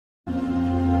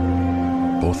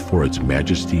both for its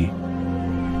majesty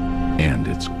and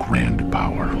its grand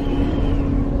power.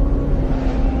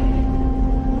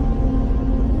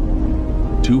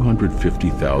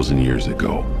 250,000 years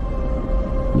ago,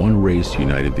 one race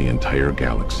united the entire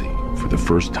galaxy for the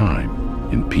first time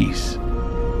in peace.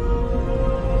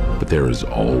 But there is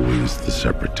always the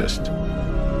separatist,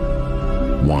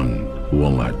 one who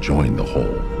will not join the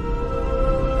whole.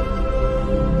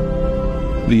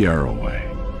 The Araway,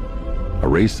 a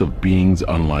race of beings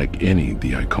unlike any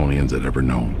the Iconians had ever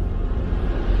known,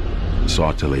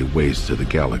 sought to lay waste to the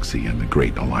galaxy and the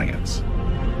Great Alliance,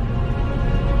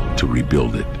 to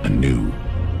rebuild it anew.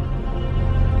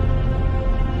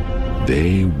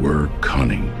 They were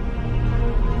cunning.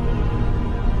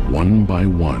 One by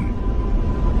one,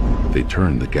 they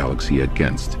turned the galaxy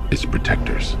against its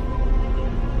protectors.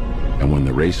 And when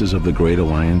the races of the Great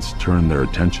Alliance turned their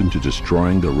attention to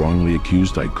destroying the wrongly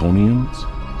accused Iconians,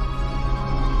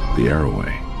 the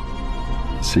Araway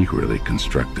secretly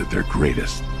constructed their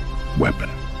greatest weapon.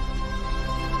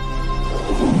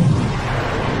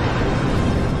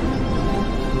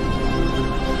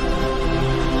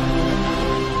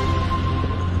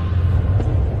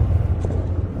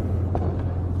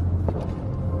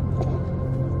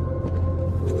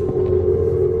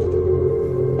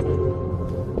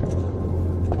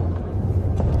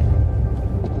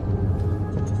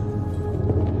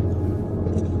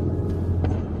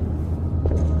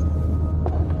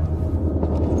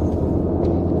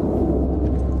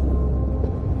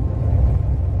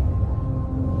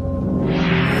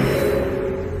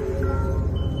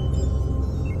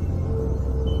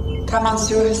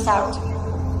 Monsieur has out.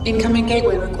 Incoming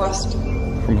gateway request.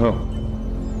 From who?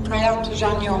 Right out to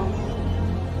Jean.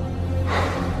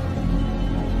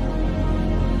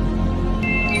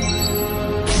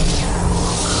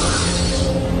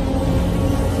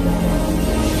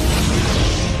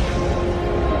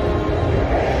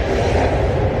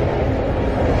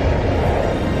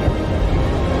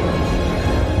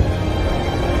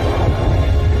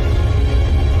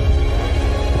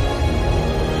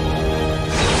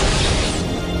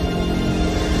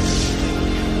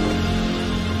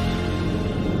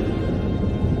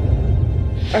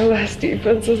 Our last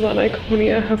defenses on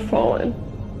Iconia have fallen.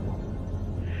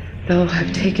 They'll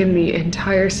have taken the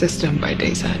entire system by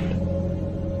day's end.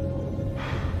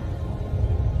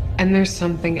 And there's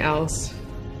something else.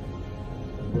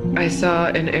 I saw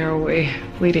an Araway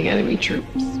leading enemy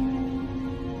troops.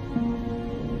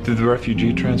 Did the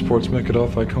refugee transports make it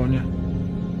off Iconia?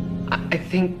 I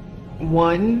think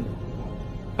one,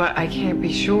 but I can't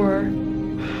be sure.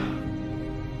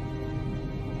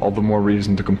 All the more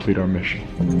reason to complete our mission.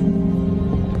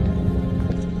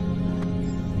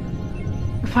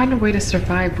 Find a way to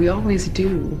survive, we always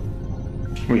do.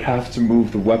 We have to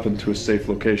move the weapon to a safe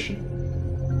location.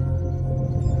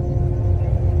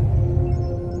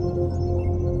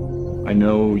 I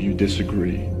know you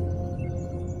disagree.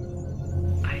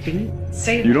 I didn't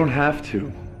say that. You don't have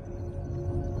to.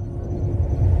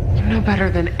 You know better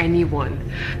than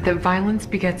anyone that violence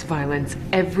begets violence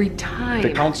every time.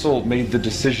 The Council made the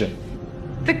decision.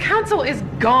 The Council is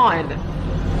gone!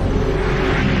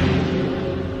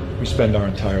 We spend our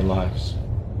entire lives,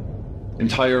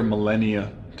 entire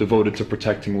millennia, devoted to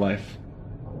protecting life.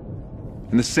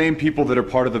 And the same people that are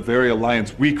part of the very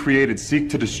alliance we created seek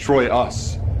to destroy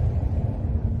us.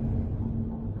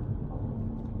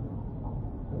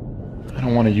 I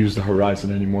don't want to use the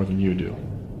horizon any more than you do.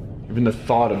 Even the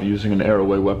thought of using an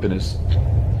Araway weapon is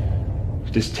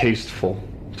distasteful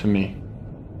to me.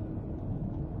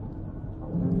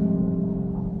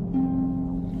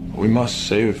 We must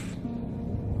save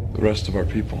the rest of our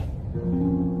people.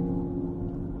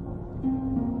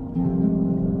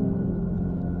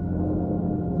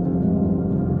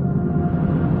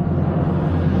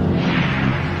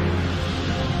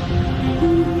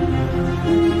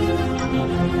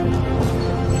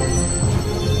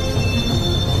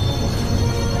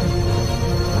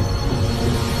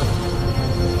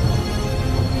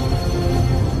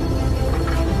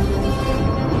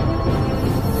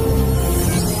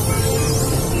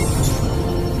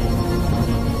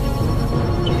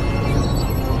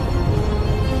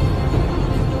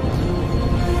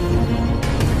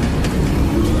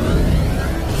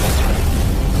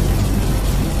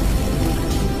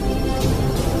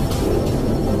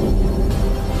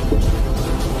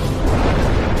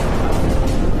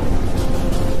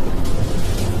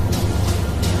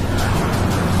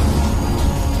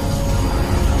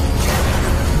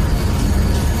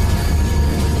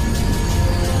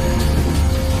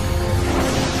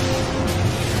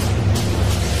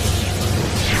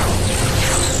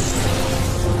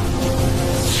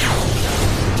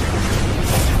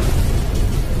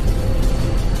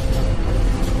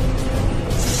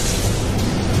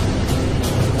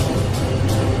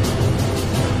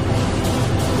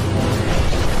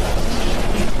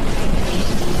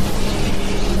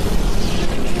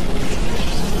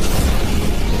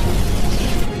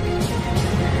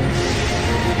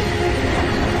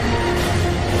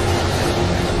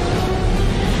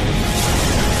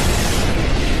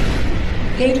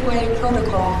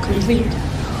 complete.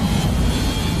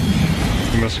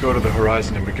 We must go to the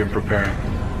horizon and begin preparing.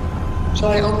 Shall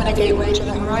I open a gateway to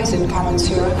the horizon,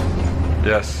 Monsieur?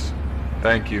 Yes,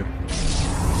 thank you.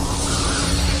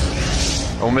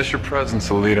 I will miss your presence,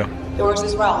 Alita. Yours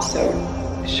as well, sir.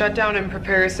 Shut down and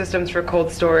prepare your systems for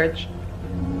cold storage.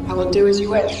 I will do as you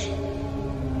wish.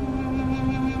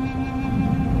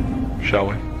 Shall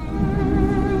we?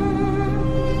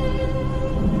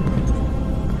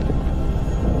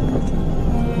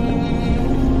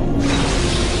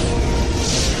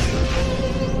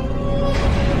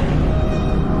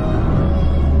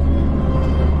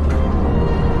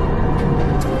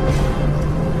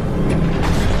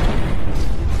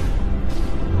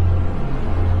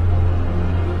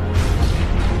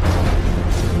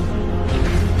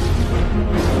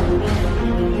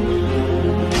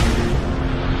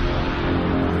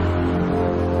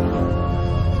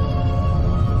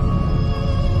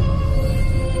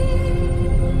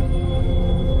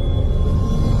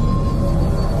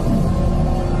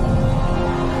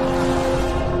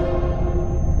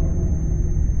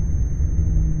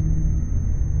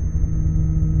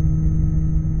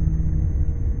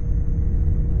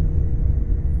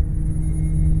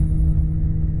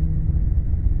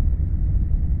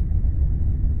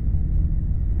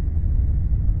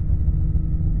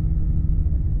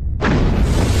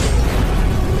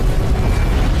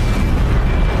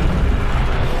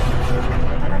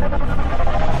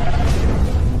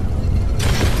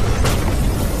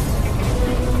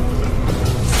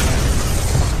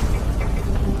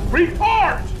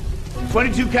 Report!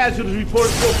 22 casualties reported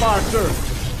so far, sir.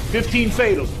 15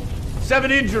 fatals.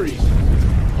 7 injuries.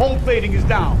 Hull plating is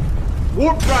down.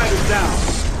 Warp drive is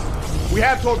down. We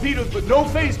have torpedoes, but no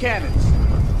phase cannons.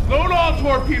 Load all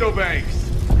torpedo banks.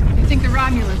 You think the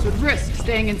Romulans would risk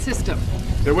staying in system?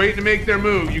 They're waiting to make their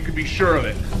move, you can be sure of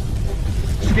it.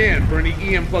 Scan for any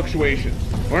EM fluctuations,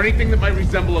 or anything that might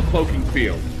resemble a cloaking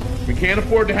field. We can't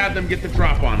afford to have them get the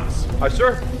drop on us. Aye,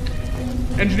 sir.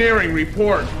 Engineering,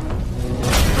 report.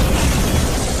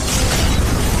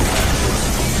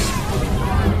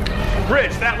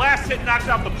 Bridge, that last hit knocked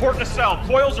out the port nacelle.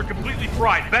 Coils are completely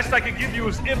fried. Best I can give you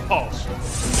is impulse.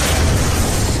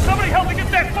 Somebody help me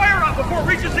get that fire out before it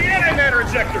reaches the antimatter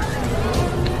injectors!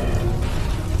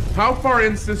 How far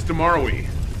in system are we?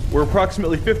 We're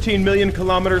approximately 15 million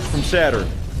kilometers from Saturn.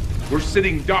 We're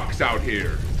sitting ducks out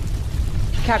here.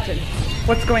 Captain,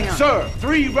 what's going on? Sir,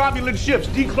 3 Romulan ships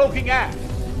decloaking aft.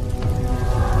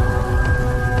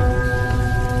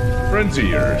 Friends of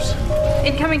yours.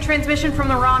 Incoming transmission from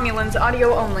the Romulans,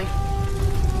 audio only.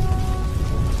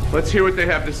 Let's hear what they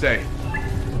have to say.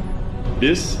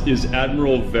 This is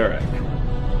Admiral Varric.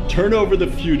 Turn over the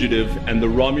fugitive and the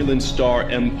Romulan Star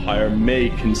Empire may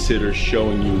consider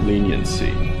showing you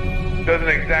leniency. Doesn't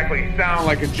exactly sound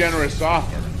like a generous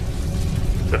offer.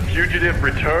 The fugitive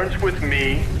returns with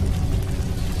me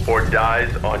or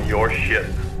dies on your ship.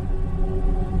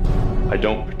 I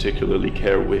don't particularly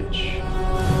care which.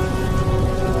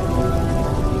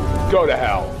 Go to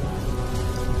hell.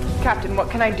 Captain, what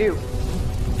can I do?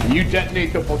 Can you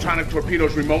detonate the photonic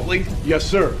torpedoes remotely? Yes,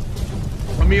 sir.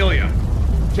 Amelia,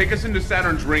 take us into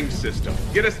Saturn's ring system.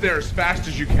 Get us there as fast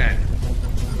as you can.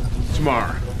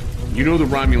 Tamar, you know the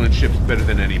Romulan ships better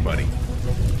than anybody.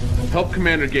 Help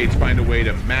Commander Gates find a way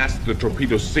to mask the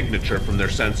torpedo signature from their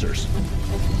sensors.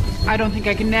 I don't think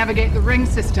I can navigate the ring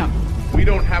system. We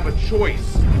don't have a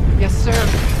choice. Yes, sir.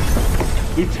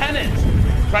 Lieutenant,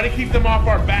 try to keep them off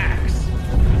our backs.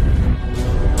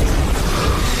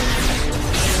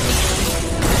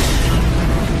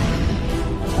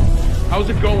 How's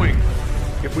it going?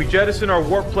 If we jettison our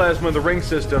warp plasma in the ring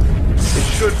system, it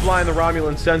should blind the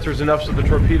Romulan sensors enough so the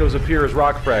torpedoes appear as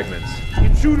rock fragments.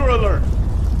 Intruder alert!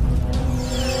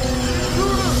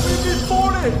 Intruder, we've been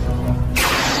boarded!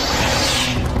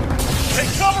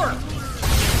 Take cover!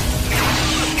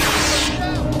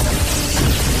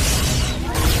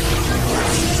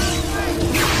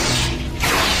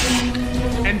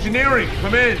 Engineering,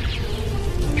 come in!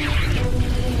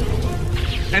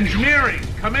 Engineering,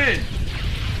 come in!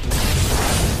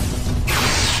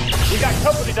 We got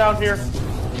company down here.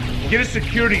 Get a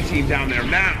security team down there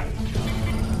now.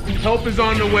 Help is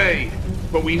on the way,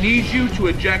 but we need you to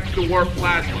eject the warp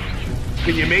plasma.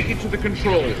 Can you make it to the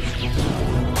controls?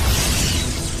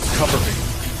 Cover me.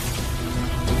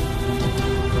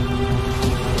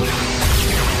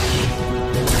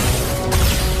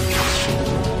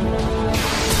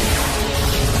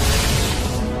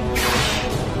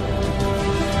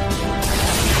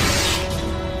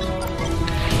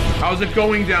 How's it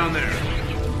going down there?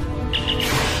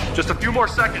 Just a few more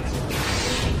seconds.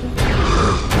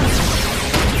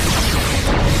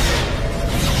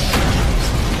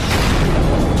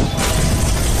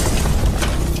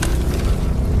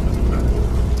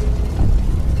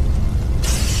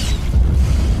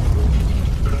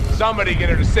 Somebody get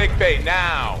her to sickbay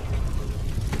now.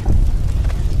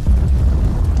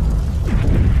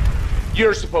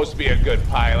 You're supposed to be a good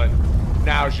pilot.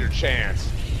 Now's your chance.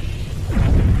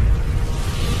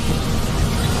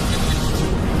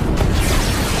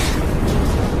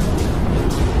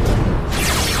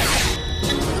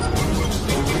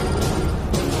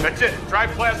 That's it.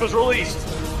 Drive plasma's released.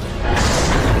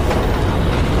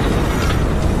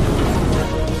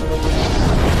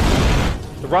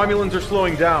 The Romulans are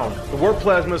slowing down. The warp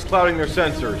plasma is clouding their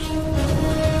sensors.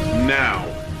 Now.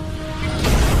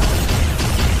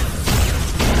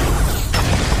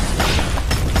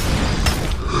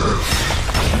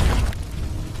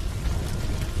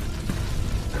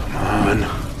 Come on.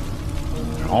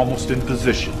 They're almost in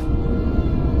position.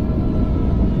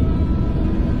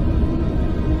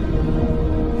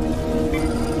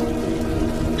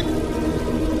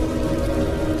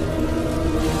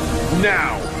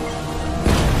 Now!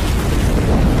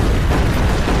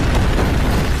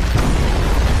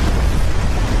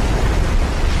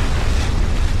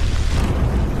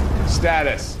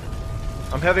 Status.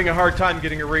 I'm having a hard time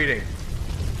getting a reading.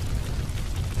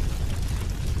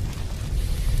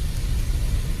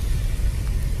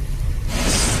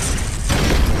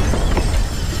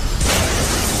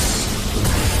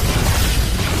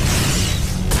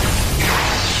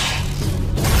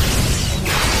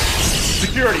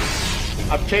 Security.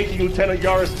 I'm taking Lieutenant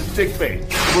Yaris to sickbay.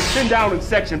 We're pinned down in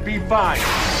section B5.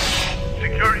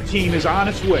 Security team is on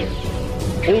its way.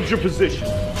 Hold your position.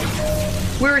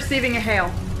 We're receiving a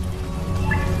hail.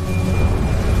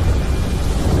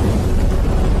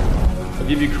 I'll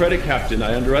give you credit, Captain.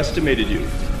 I underestimated you.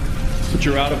 But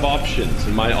you're out of options,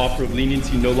 and my offer of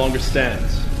leniency no longer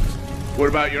stands. What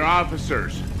about your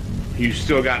officers? You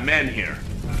still got men here.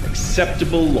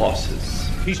 Acceptable losses.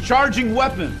 He's charging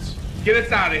weapons. Get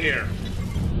us out of here.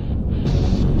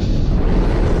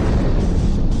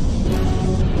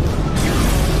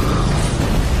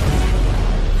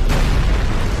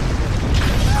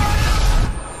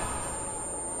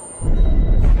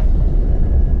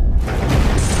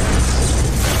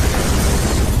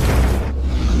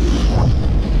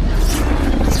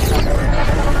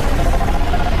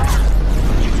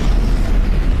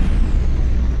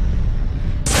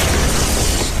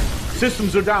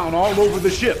 Systems are down all over the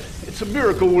ship. It's a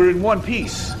miracle we're in one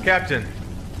piece. Captain,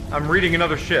 I'm reading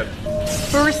another ship.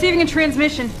 We're receiving a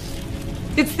transmission.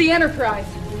 It's the Enterprise.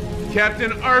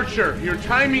 Captain Archer, your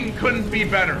timing couldn't be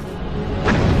better.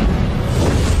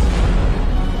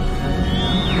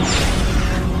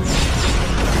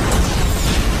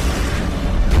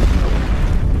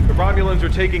 The Romulans are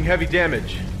taking heavy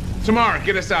damage. Tamara,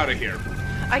 get us out of here.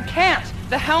 I can't.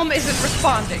 The helm isn't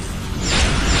responding.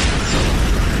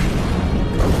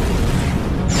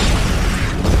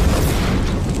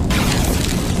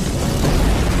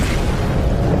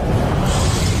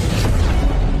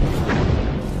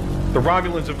 The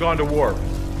Romulans have gone to warp.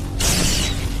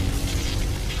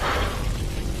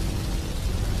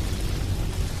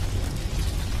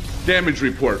 Damage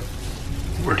report.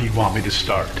 Where do you want me to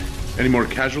start? Any more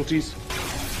casualties?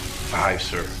 5,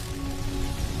 sir.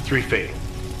 3 fatal.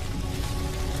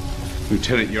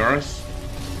 Lieutenant Yaris?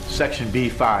 Section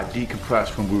B5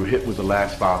 decompressed when we were hit with the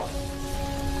last bottle.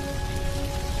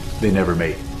 They never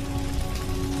made it.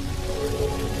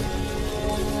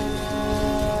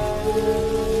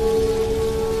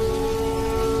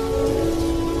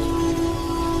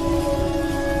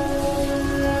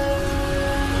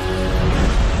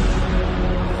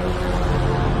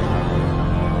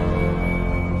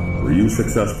 Were you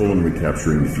successful in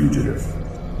recapturing the fugitive?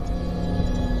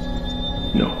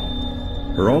 No.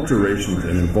 Her alterations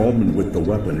and involvement with the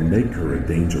weapon make her a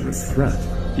dangerous threat.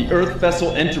 The Earth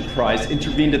vessel Enterprise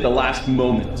intervened at the last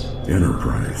moment.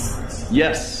 Enterprise?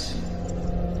 Yes.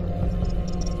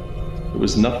 There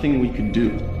was nothing we could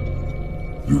do.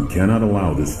 You cannot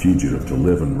allow this fugitive to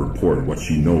live and report what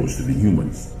she knows to the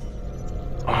humans.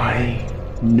 I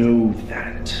know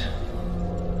that.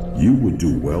 You would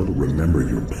do well to remember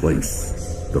your place.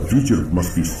 The fugitive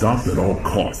must be stopped at all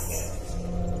costs.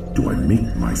 Do I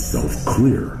make myself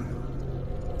clear?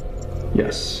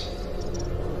 Yes.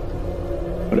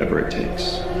 Whatever it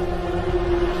takes.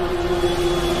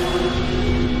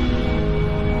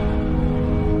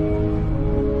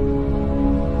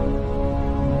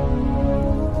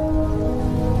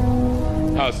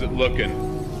 How's it looking?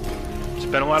 It's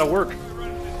been a lot of work.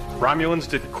 Romulans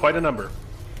did quite a number.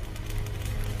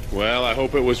 Well, I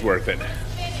hope it was worth it.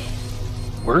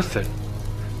 Worth it?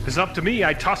 It's up to me.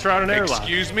 I'd toss her out an airlock.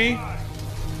 Excuse me?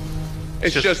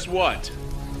 It's just what?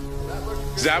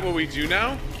 Is that what we do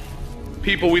now?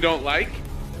 People we don't like?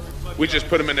 We just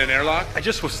put them in an airlock? I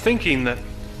just was thinking that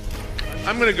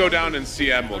I'm gonna go down and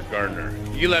see Admiral Gardner.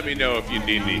 You let me know if you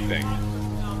need anything.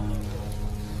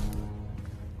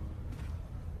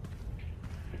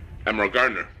 Admiral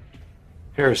Gardner.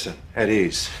 Harrison, at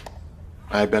ease.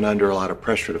 I've been under a lot of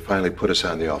pressure to finally put us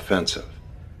on the offensive.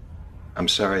 I'm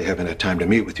sorry I haven't had time to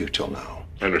meet with you till now.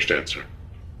 I understand, sir.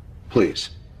 Please.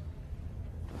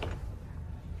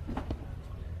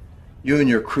 You and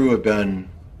your crew have been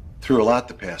through a lot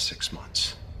the past 6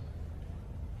 months.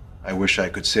 I wish I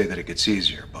could say that it gets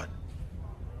easier, but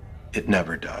it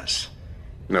never does.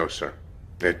 No, sir.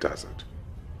 It doesn't.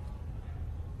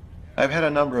 I've had a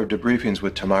number of debriefings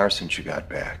with Tamar since you got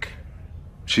back.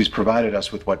 She's provided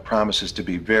us with what promises to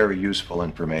be very useful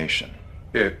information.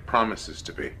 It promises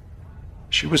to be.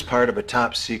 She was part of a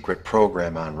top-secret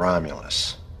program on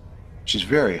Romulus. She's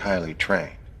very highly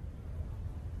trained.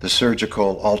 The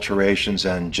surgical alterations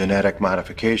and genetic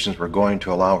modifications were going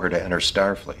to allow her to enter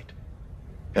Starfleet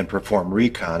and perform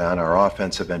recon on our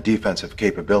offensive and defensive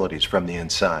capabilities from the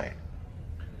inside.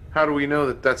 How do we know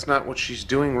that that's not what she's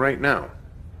doing right now?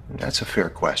 That's a fair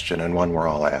question, and one we're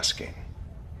all asking.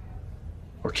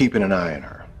 We're keeping an eye on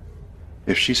her.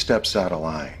 If she steps out of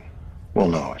line, we'll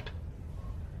know it.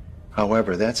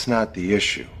 However, that's not the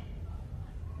issue.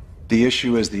 The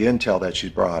issue is the intel that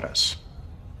she's brought us.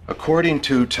 According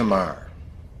to Tamar,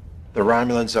 the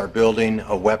Romulans are building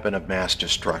a weapon of mass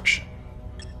destruction.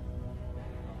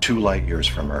 2 light years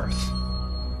from Earth.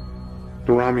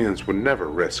 The Romulans would never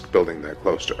risk building that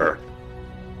close to Earth.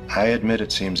 I admit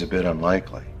it seems a bit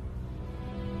unlikely.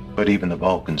 But even the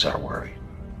Vulcans are worried.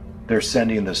 They're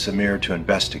sending the Samir to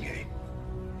investigate.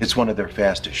 It's one of their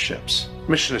fastest ships.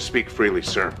 Mission to speak freely,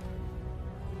 sir.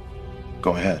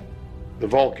 Go ahead. The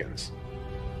Vulcans.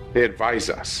 They advise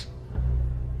us.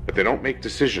 But they don't make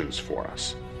decisions for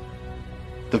us.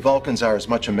 The Vulcans are as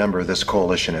much a member of this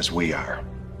coalition as we are.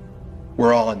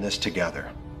 We're all in this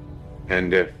together.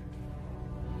 And if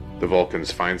the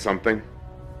Vulcans find something,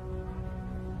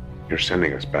 you're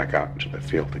sending us back out into the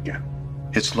field again.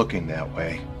 It's looking that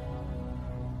way.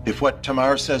 If what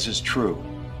Tamar says is true,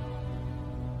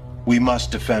 we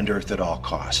must defend Earth at all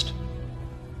cost.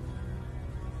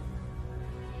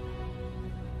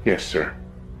 Yes, sir.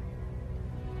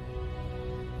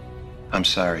 I'm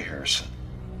sorry, Harrison.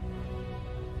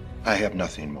 I have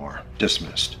nothing more.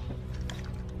 Dismissed.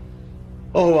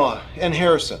 Oh, and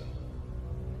Harrison,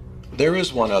 there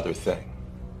is one other thing.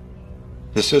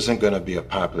 This isn't going to be a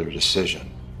popular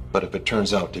decision, but if it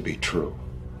turns out to be true,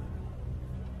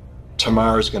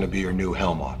 Tamar is going to be your new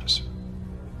helm officer.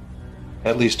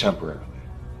 At least temporarily.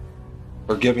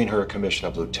 We're giving her a commission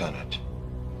of lieutenant.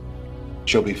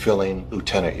 She'll be filling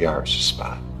Lieutenant Yar's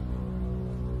spot.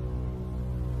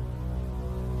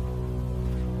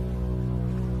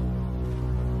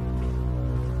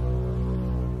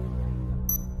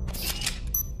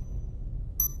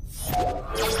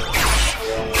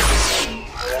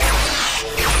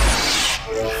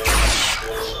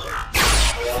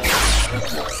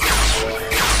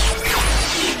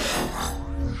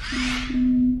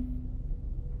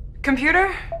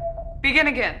 Computer, begin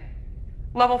again.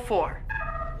 Level 4.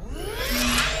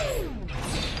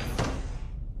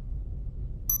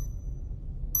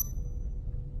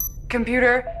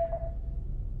 Computer,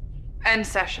 end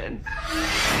session.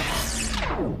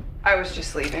 I was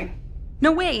just leaving.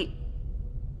 No, wait.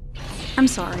 I'm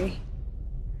sorry.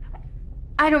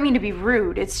 I don't mean to be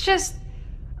rude. It's just...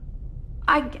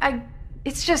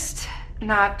 It's just...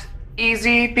 Not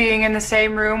easy being in the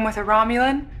same room with a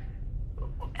Romulan.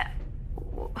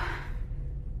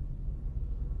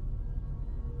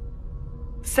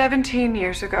 17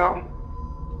 years ago,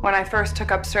 when I first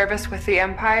took up service with the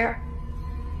Empire,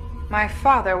 my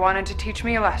father wanted to teach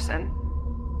me a lesson.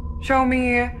 Show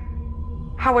me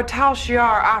how a Tal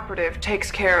Shiar operative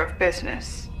takes care of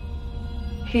business.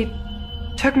 He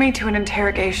took me to an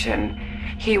interrogation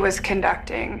he was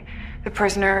conducting. The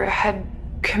prisoner had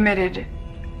committed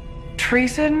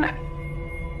treason.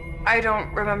 I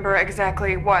don't remember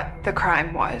exactly what the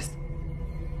crime was.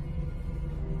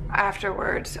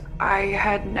 Afterwards, I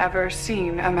had never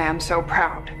seen a man so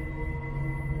proud.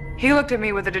 He looked at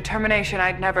me with a determination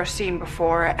I'd never seen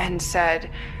before and said,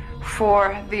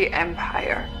 "For the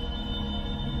Empire."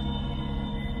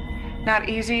 Not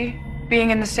easy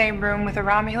being in the same room with a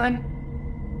Romulan.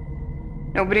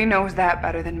 Nobody knows that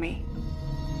better than me.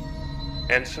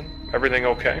 Ensign, everything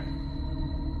okay?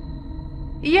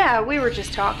 Yeah, we were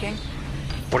just talking.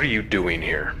 What are you doing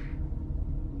here?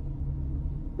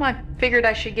 Well, I figured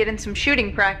I should get in some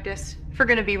shooting practice. If we're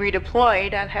gonna be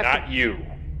redeployed, I'd have Not you.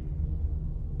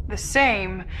 The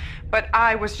same, but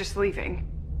I was just leaving.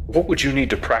 What would you need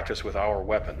to practice with our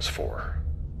weapons for?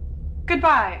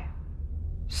 Goodbye,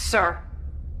 sir.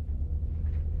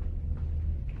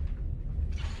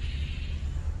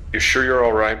 You sure you're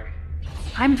all right?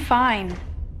 I'm fine.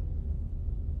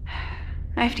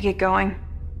 I have to get going.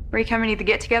 Are you coming to the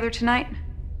get-together tonight?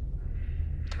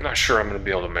 I'm not sure I'm going to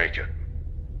be able to make it.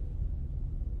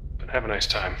 But have a nice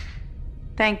time.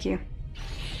 Thank you.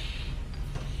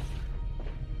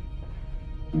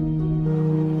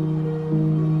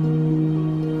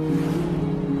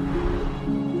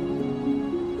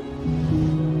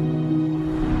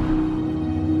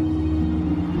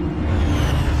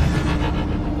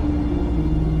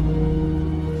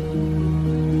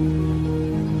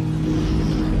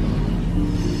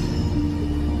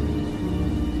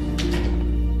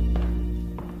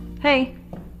 Hey.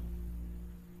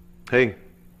 Hey,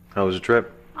 how was the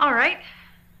trip? All right.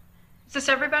 Is this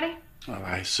everybody? Well,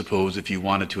 I suppose if you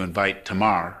wanted to invite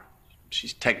Tamar,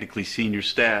 she's technically senior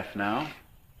staff now.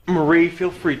 Marie,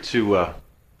 feel free to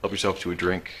help yourself to a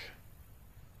drink.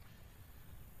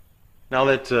 Now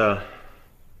that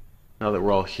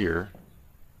we're all here,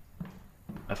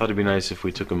 I thought it'd be nice if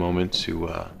we took a moment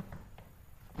to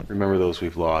remember those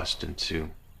we've lost and to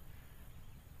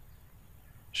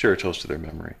share a toast to their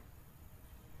memory.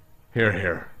 Here,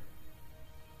 here.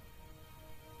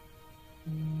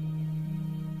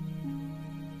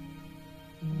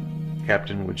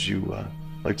 Captain, would you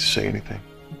like to say anything?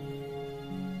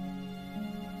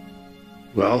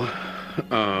 Well,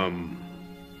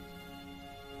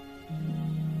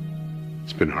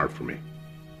 it's been hard for me.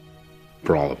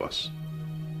 For all of us.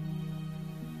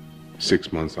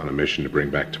 6 months on a mission to bring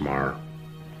back Tamar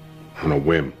on a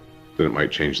whim that it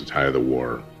might change the tide of the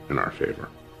war in our favor.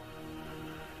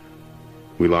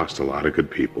 We lost a lot of good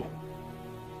people.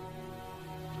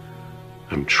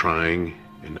 I'm trying,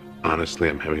 and honestly,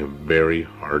 I'm having a very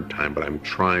hard time, but I'm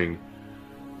trying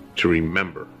to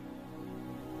remember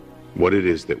what it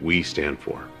is that we stand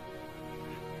for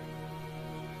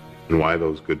and why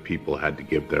those good people had to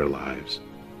give their lives.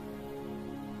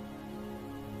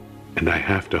 And I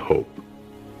have to hope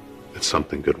that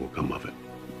something good will come of it.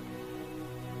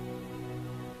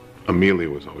 Amelia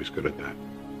was always good at that.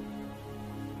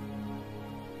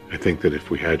 I think that if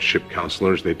we had ship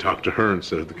counselors, they'd talk to her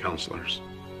instead of the counselors.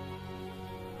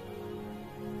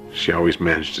 She always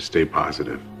managed to stay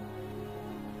positive,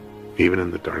 even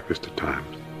in the darkest of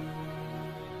times.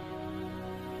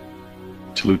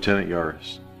 To Lieutenant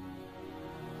Yaris.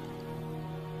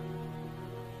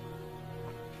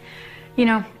 You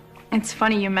know, it's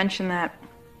funny you mentioned that,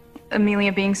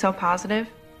 Amelia being so positive.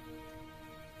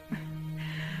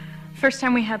 First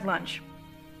time we had lunch,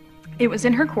 it was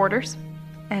in her quarters,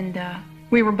 and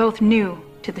we were both new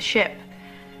to the ship,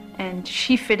 and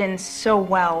she fit in so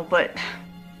well, but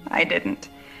I didn't.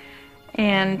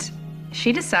 And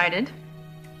she decided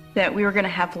that we were going to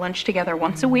have lunch together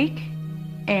once a week,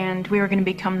 and we were going to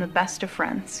become the best of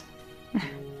friends.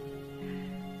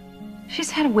 She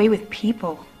just had a way with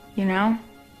people, you know?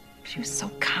 She was so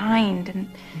kind, and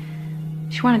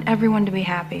she wanted everyone to be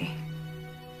happy.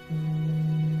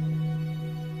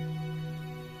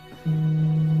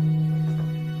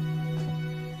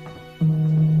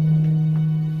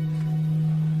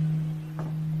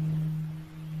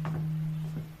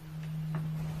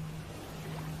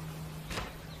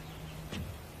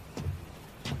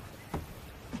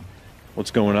 What's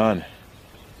going on?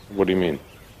 What do you mean?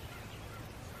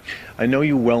 I know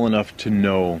you well enough to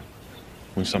know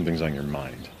when something's on your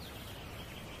mind,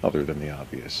 other than the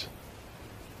obvious.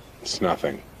 It's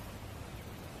nothing.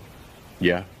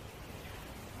 Yeah?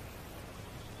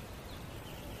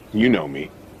 You know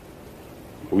me.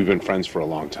 We've been friends for a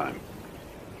long time.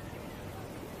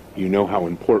 You know how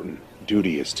important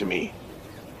duty is to me.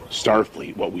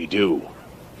 Starfleet, what we do.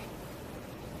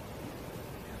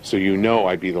 So you know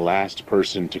I'd be the last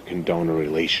person to condone a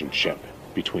relationship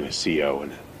between a CO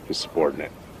and his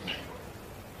subordinate.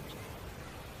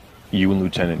 You and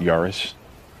Lieutenant Yaris?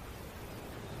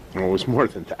 Well, it was more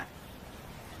than that.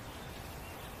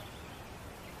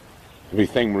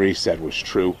 Everything Marie said was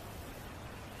true.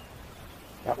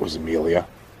 That was Amelia.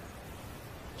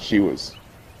 She was...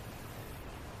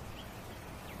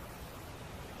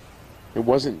 It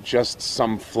wasn't just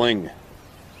some fling.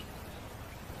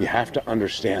 You have to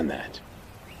understand that.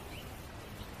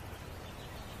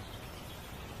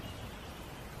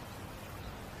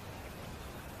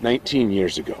 "19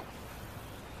 years ago,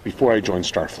 before I joined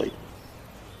Starfleet,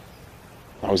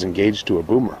 I was engaged to a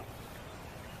boomer.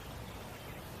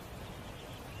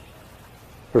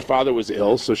 Her father was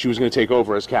ill, so she was going to take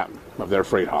over as captain of their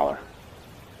freight hauler.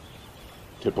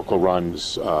 Typical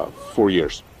runs, 4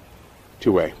 years,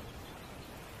 2A.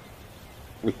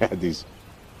 We had these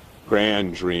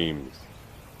grand dreams.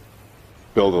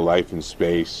 Build a life in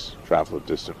space, travel to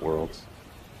distant worlds.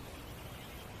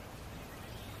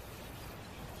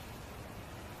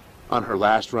 On her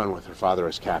last run with her father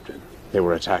as captain, they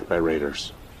were attacked by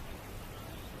raiders.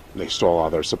 They stole all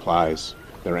their supplies,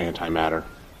 their antimatter.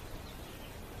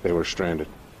 They were stranded.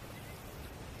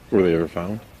 Were they ever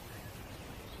found?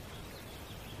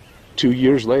 2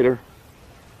 years later.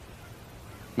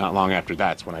 Not long after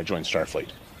that's when I joined Starfleet.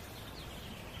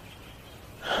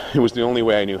 It was the only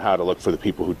way I knew how to look for the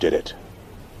people who did it.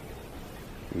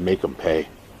 Make them pay.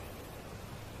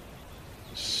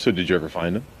 So did you ever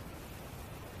find them?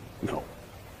 No.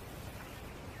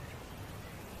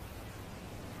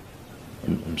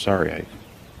 I'm sorry, I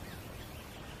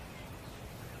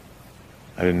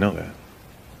didn't know that.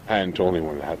 I hadn't told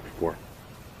anyone that before.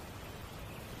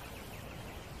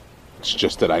 It's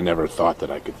just that I never thought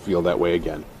that I could feel that way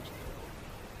again.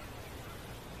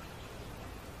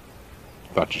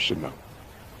 Thought you should know.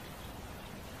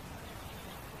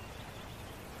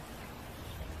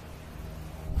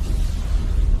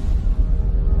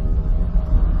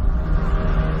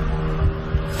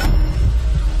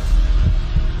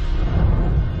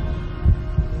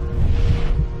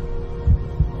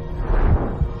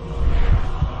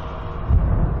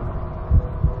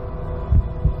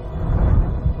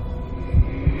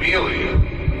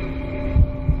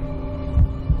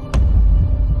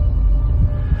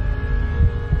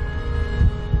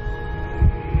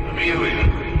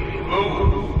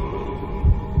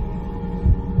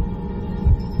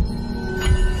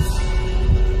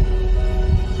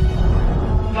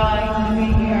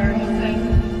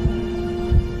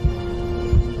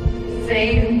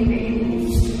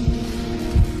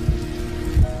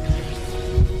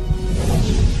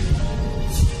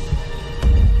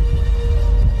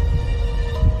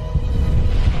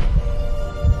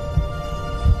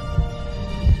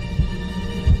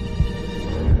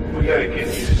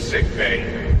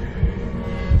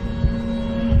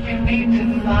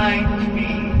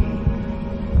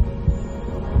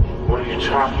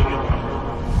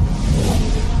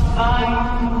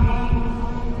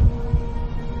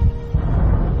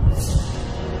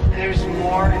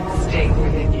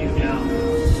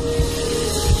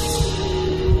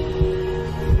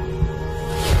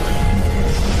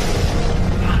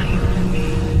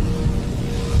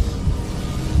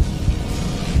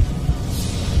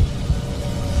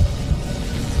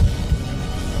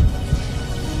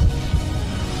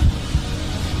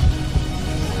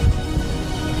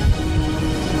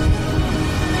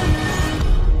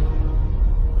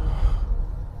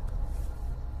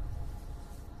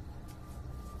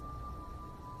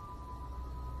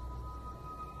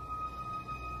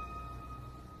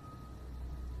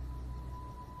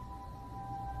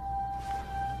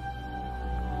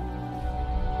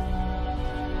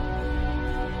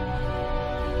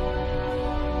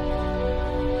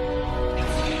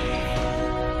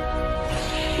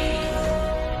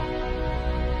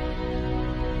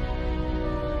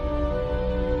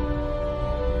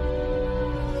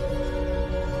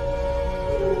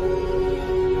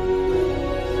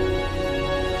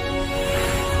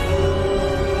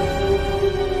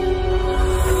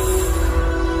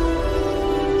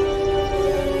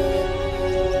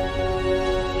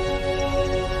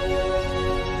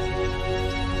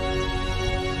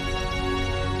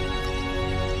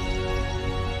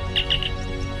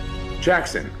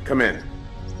 Jackson, come in.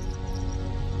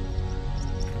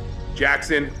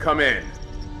 Jackson, come in.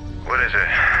 What is it?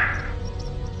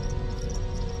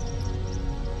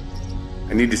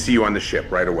 I need to see you on the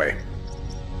ship right away.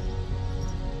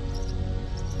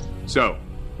 So,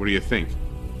 what do you think?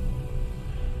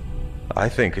 I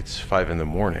think it's 5 in the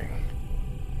morning.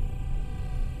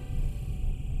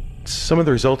 Some of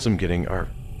the results I'm getting are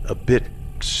a bit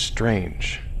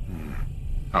strange.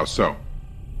 How so?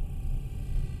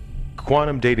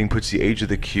 Quantum dating puts the age of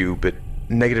the cube at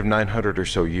negative 900 or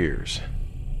so years.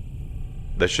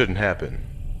 That shouldn't happen.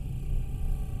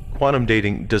 Quantum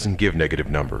dating doesn't give negative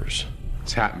numbers.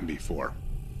 It's happened before.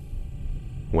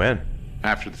 When?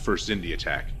 After the first Indy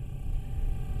attack.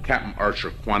 Captain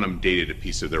Archer quantum dated a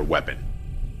piece of their weapon.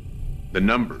 The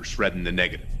numbers read in the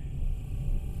negative.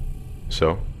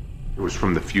 So? It was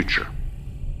from the future.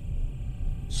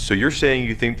 So you're saying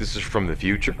you think this is from the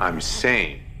future? I'm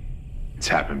saying it's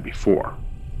happened before.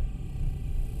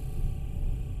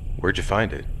 Where'd you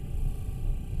find it?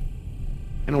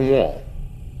 In a wall.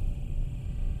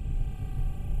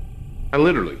 I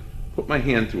literally put my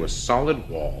hand through a solid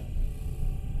wall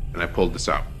and I pulled this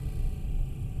out.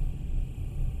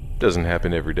 Doesn't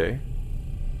happen every day.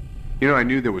 You know, I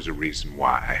knew there was a reason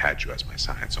why I had you as my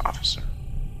science officer.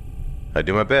 I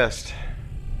do my best.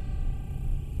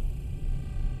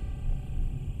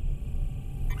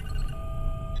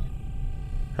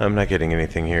 I'm not getting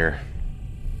anything here.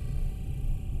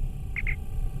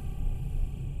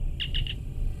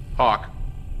 Talk.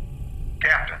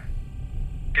 Captain,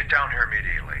 get down here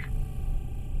immediately.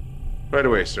 Right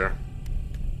away, sir.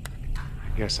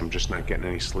 I guess I'm just not getting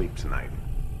any sleep tonight.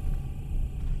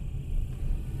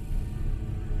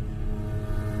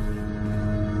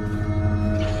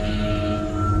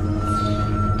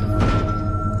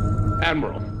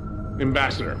 Admiral,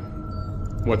 Ambassador,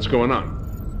 what's going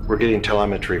on? We're getting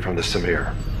telemetry from the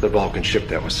Samir, the Vulcan ship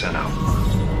that was sent out.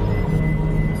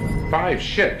 5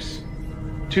 ships.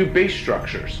 2 base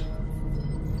structures.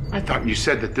 I thought you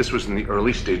said that this was in the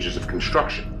early stages of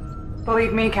construction.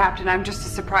 Believe me, Captain, I'm just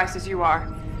as surprised as you are.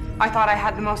 I thought I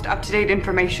had the most up-to-date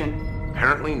information.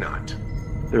 Apparently not.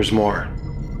 There's more.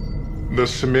 The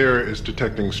Samir is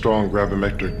detecting strong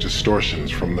gravimetric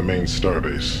distortions from the main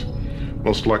starbase,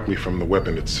 most likely from the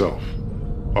weapon itself,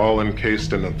 all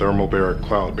encased in a thermobaric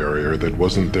cloud barrier that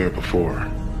wasn't there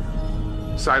before.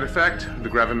 Side effect? The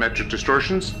gravimetric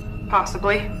distortions?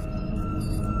 Possibly.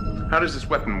 How does this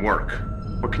weapon work?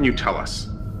 What can you tell us?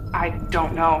 I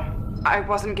don't know. I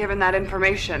wasn't given that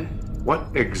information. What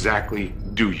exactly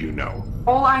do you know?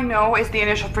 All I know is the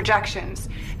initial projections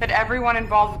that everyone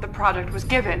involved with the project was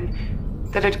given,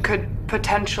 that it could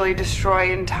potentially destroy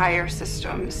entire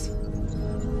systems.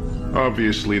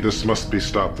 Obviously, this must be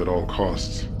stopped at all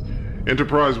costs.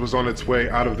 Enterprise was on its way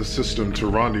out of the system to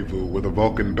rendezvous with a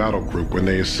Vulcan battle group when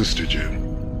they assisted you.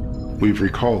 We've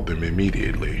recalled them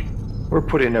immediately. We're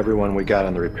putting everyone we got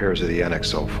on the repairs of the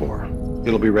NX-04.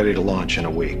 It'll be ready to launch in a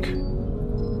week.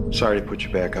 Sorry to put you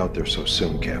back out there so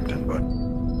soon, Captain, but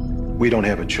we don't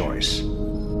have a choice.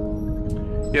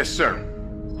 Yes, sir.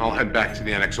 I'll head back to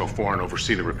the NX-04 and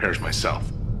oversee the repairs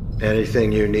myself.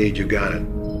 Anything you need, you got it.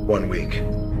 1 week.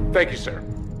 Thank you, sir.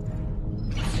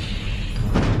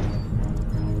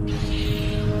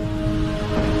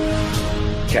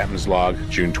 Captain's log,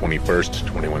 June 21st,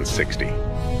 2160.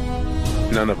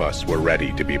 None of us were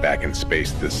ready to be back in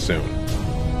space this soon,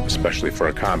 especially for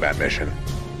a combat mission.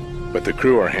 But the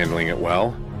crew are handling it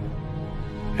well,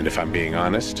 and if I'm being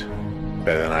honest,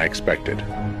 better than I expected.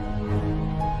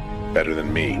 Better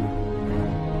than me.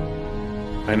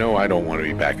 I know I don't want to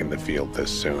be back in the field this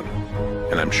soon,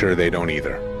 and I'm sure they don't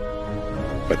either.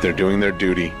 But they're doing their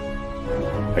duty.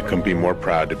 I couldn't be more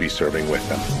proud to be serving with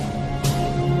them.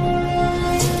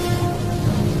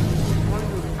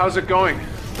 How's it going?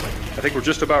 I think we're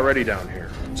just about ready down here.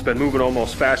 It's been moving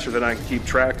almost faster than I can keep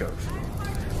track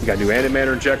of. We got new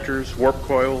antimatter injectors, warp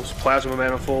coils, plasma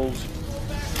manifolds.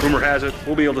 Rumor has it,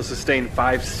 we'll be able to sustain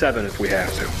 5-7 if we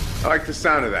have to. I like the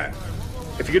sound of that.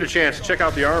 If you get a chance, check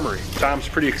out the armory. Tom's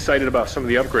pretty excited about some of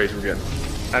the upgrades we're getting.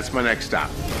 That's my next stop.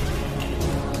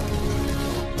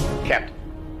 Captain,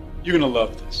 you're gonna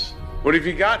love this. What have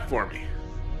you got for me?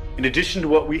 In addition to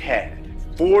what we had,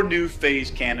 4 new phase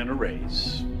cannon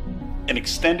arrays, an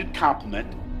extended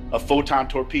complement of photon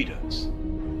torpedoes,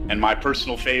 and my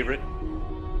personal favorite,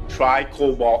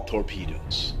 tri-cobalt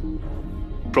torpedoes.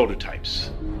 Prototypes.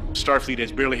 Starfleet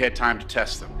has barely had time to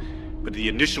test them, but the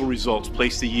initial results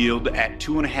place the yield at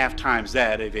 2.5 times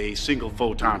that of a single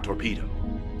photon torpedo.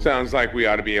 Sounds like we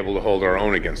ought to be able to hold our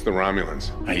own against the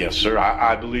Romulans. Yes, sir,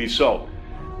 I believe so.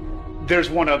 There's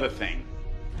one other thing.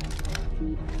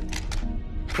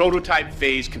 Prototype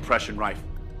phase compression rifle.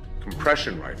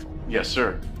 Compression rifle? Yes,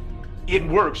 sir. It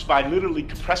works by literally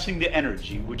compressing the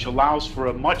energy, which allows for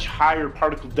a much higher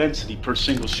particle density per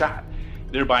single shot,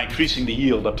 thereby increasing the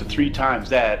yield up to 3 times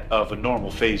that of a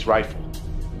normal phase rifle.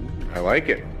 I like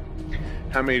it.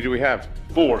 How many do we have?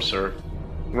 4, sir.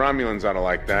 Romulans ought to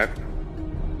like that.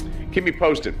 Keep me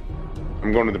posted.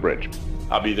 I'm going to the bridge.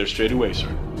 I'll be there straight away,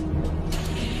 sir.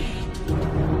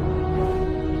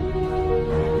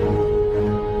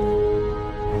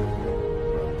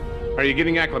 Are you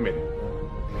getting acclimated?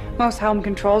 Most helm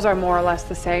controls are more or less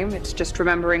the same. It's just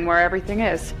remembering where everything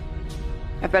is.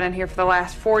 I've been in here for the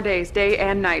last 4 days, day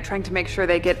and night, trying to make sure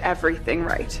they get everything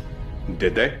right.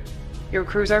 Did they? Your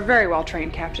crews are very well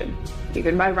trained, Captain,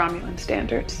 even by Romulan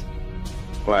standards.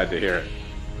 Glad to hear it.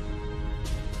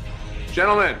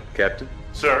 Gentlemen. Captain?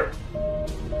 Sir?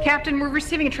 Captain, we're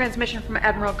receiving a transmission from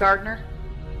Admiral Gardner.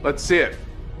 Let's see it.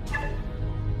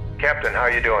 Captain, how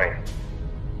are you doing?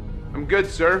 I'm good,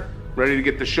 sir. Ready to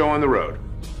get the show on the road.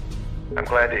 I'm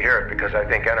glad to hear it because I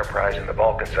think Enterprise and the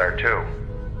Vulcans are too.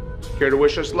 Care to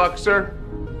wish us luck, sir?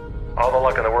 All the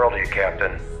luck in the world to you,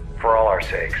 Captain. For all our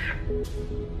sakes.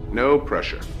 No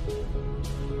pressure.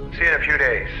 See you in a few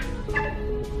days.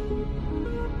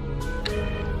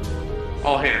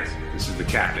 All hands, this is the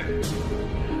captain.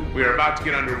 We are about to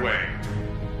get underway.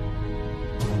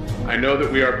 I know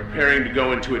that we are preparing to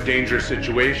go into a dangerous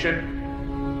situation,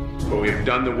 but we have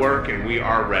done the work and we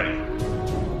are ready.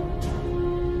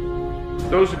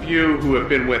 Those of you who have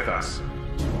been with us,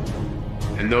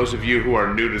 and those of you who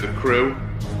are new to the crew,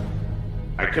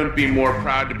 I couldn't be more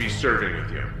proud to be serving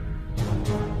with you.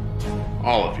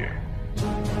 All of you.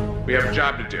 We have a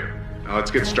job to do. Now let's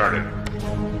get started.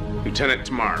 Lieutenant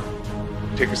Tamar,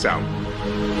 take us out.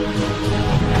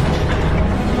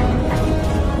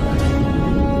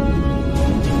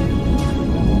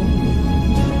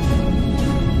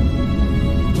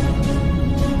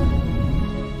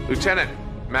 Lieutenant,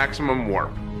 maximum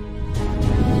warp.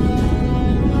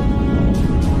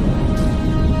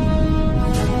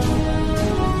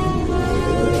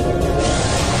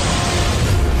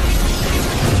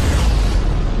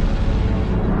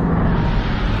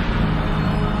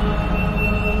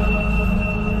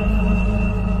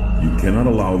 You cannot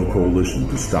allow the Coalition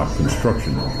to stop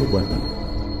construction of the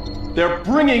weapon. They're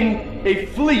bringing a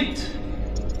fleet.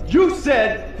 You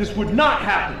said this would not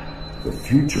happen. The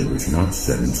future is not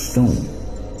set in stone.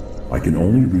 I can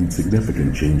only read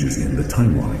significant changes in the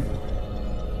timeline.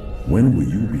 When will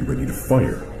you be ready to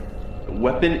fire? The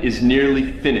weapon is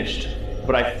nearly finished,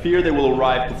 but I fear they will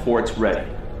arrive before it's ready.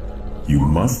 You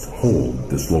must hold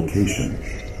this location.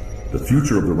 The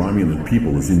future of the Romulan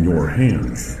people is in your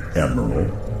hands, Admiral.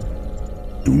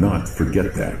 Do not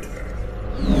forget that.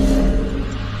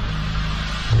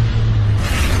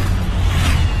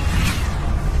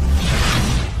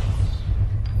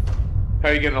 How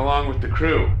are you getting along with the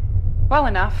crew? Well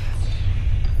enough.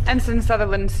 Ensign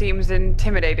Sutherland seems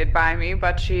intimidated by me,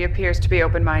 but she appears to be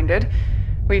open-minded.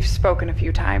 We've spoken a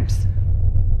few times.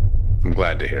 I'm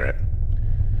glad to hear it.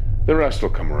 The rest will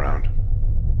come around.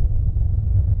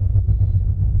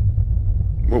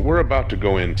 What we're about to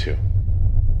go into,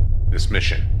 this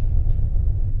mission,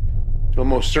 will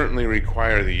most certainly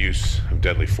require the use of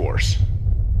deadly force.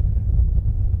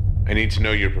 I need to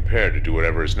know you're prepared to do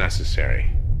whatever is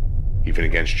necessary, even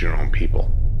against your own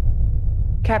people.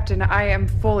 Captain, I am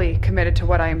fully committed to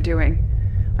what I am doing.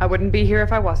 I wouldn't be here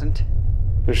if I wasn't.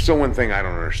 There's still one thing I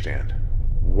don't understand.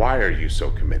 Why are you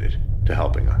so committed to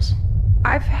helping us?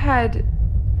 I've had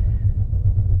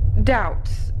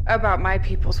doubts about my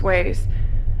people's ways.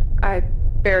 I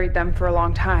buried them for a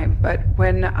long time, but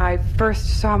when I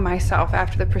first saw myself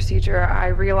after the procedure, I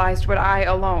realized what I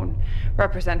alone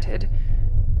represented.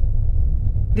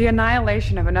 The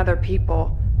annihilation of another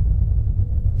people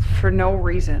for no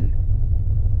reason.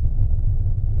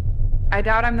 I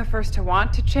doubt I'm the first to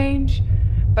want to change,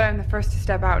 but I'm the first to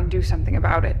step out and do something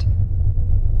about it.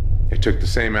 It took the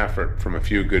same effort from a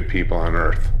few good people on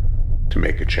Earth to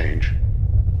make a change.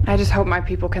 I just hope my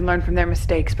people can learn from their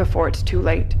mistakes before it's too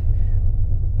late.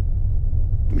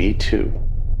 Me too.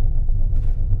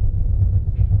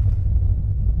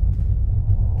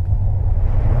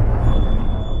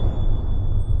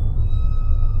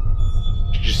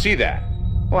 Did you see that?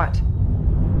 What?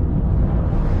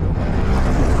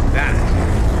 That.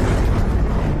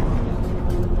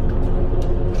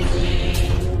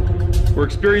 We're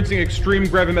experiencing extreme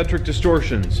gravimetric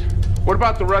distortions. What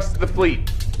about the rest of the fleet?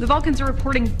 The Vulcans are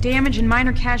reporting damage and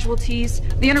minor casualties.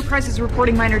 The Enterprise is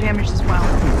reporting minor damage as well.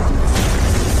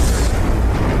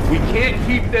 We can't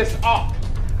keep this up.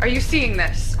 Are you seeing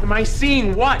this? Am I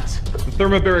seeing what? The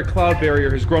thermobaric cloud barrier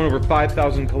has grown over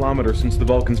 5,000 kilometers since the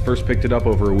Vulcans first picked it up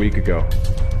over a week ago.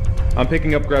 I'm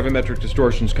picking up gravimetric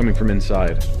distortions coming from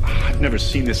inside. I've never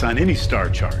seen this on any star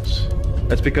charts.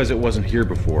 That's because it wasn't here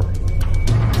before.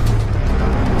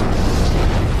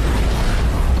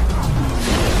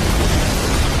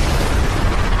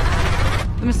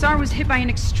 The Massar was hit by an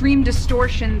extreme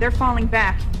distortion. They're falling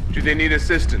back. Do they need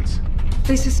assistance?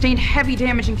 They sustained heavy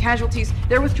damage and casualties.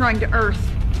 They're withdrawing to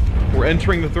Earth. We're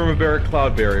entering the thermobaric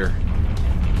cloud barrier.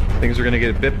 Things are gonna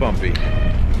get a bit bumpy.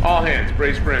 All hands,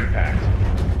 brace for impact.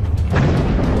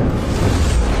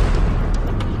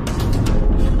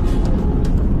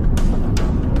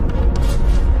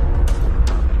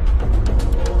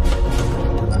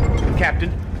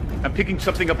 Captain, I'm picking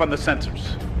something up on the sensors.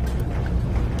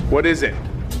 What is it?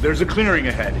 There's a clearing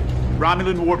ahead.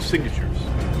 Romulan warp signatures.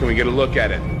 Can we get a look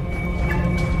at it?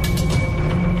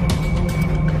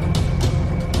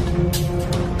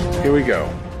 Here we go.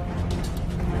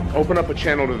 Open up a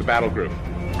channel to the battle group.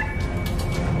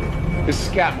 This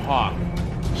is Captain Hawk.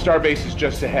 Starbase is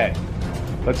just ahead.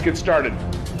 Let's get started.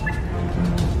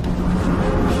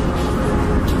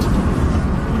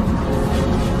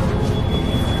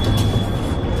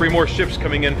 Three more ships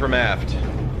coming in from aft.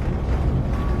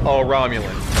 All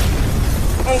Romulan.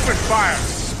 Open fire!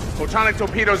 Photonic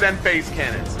torpedoes and phase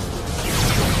cannons.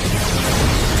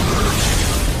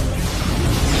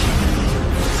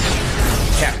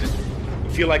 Captain, you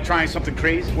feel like trying something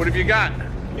crazy? What have you got?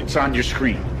 It's on your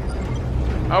screen.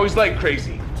 I always like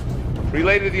crazy.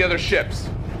 Relay to the other ships.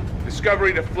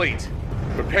 Discovery to fleet.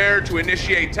 Prepare to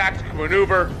initiate tactical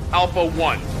maneuver Alpha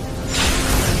 1.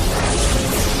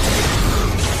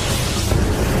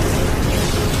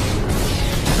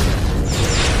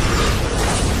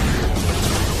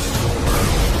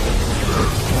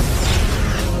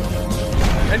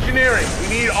 Engineering, we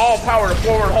need all power to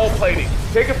forward hull plating.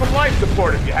 Take it from life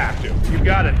support if you have to. You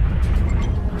got it.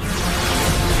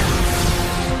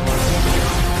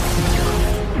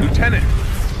 Lieutenant,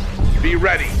 be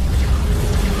ready.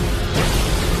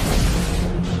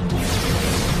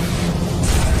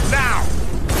 Now!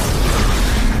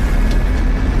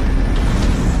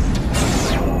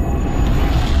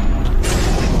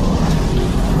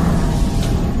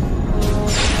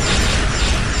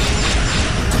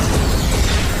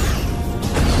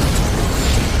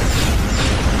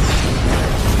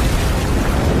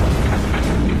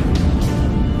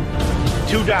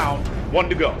 Two down, one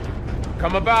to go.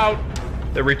 Come about.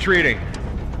 They're retreating.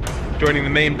 Joining the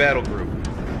main battle group.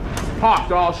 Hawk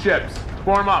to all ships.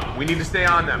 Form up. We need to stay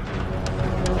on them.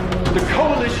 The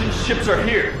coalition ships are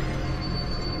here.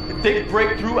 If they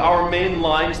break through our main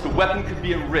lines, the weapon could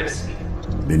be at risk.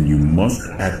 Then you must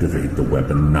activate the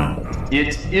weapon now.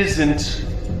 It isn't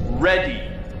ready.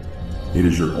 It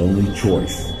is your only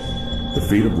choice. The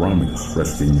fate of Romulus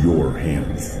rests in your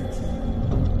hands.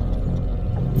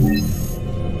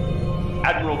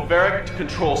 Admiral Varric to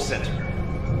Control Center.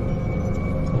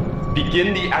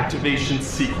 Begin the activation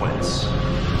sequence.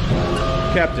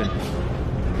 Captain,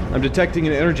 I'm detecting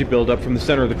an energy buildup from the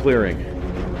center of the clearing.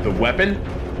 The weapon?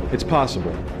 It's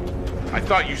possible. I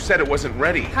thought you said it wasn't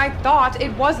ready. I thought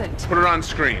it wasn't. Put it on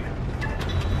screen.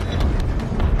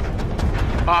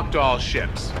 Hawk to all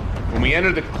ships. When we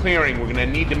enter the clearing, we're gonna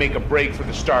need to make a break for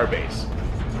the starbase.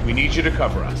 We need you to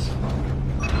cover us.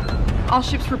 All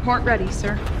ships report ready,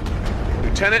 sir.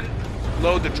 Lieutenant,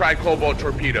 load the tri-cobalt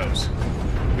torpedoes.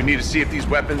 We need to see if these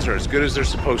weapons are as good as they're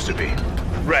supposed to be.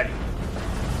 Ready.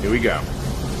 Here we go.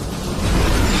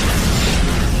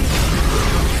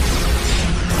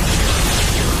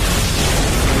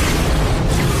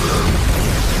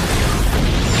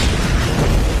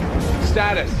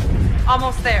 Status.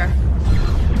 Almost there.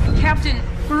 Captain,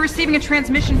 we're receiving a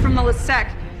transmission from the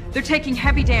Lasek. They're taking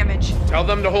heavy damage. Tell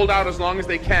them to hold out as long as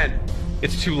they can.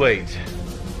 It's too late.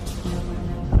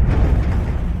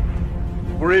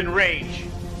 We're in range.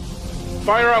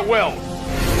 Fire at will.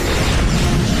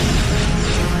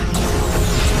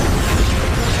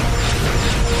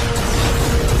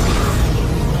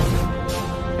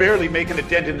 Barely making a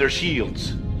dent in their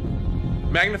shields.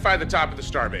 Magnify the top of the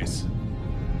starbase.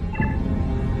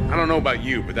 I don't know about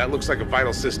you, but that looks like a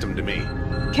vital system to me.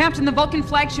 Captain, the Vulcan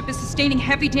flagship is sustaining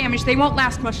heavy damage. They won't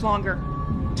last much longer.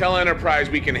 Tell Enterprise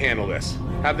we can handle this.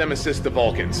 Have them assist the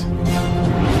Vulcans.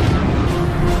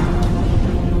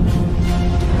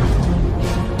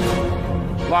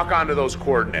 Lock onto those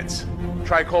coordinates.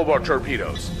 Try cobalt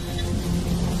torpedoes.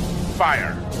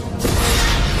 Fire.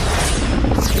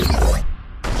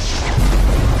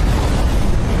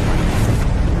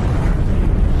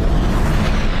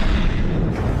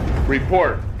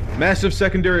 Report. Massive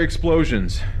secondary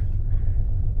explosions.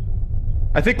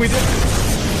 I think we did.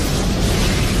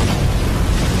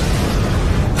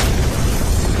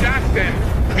 Jackson!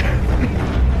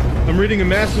 I'm reading a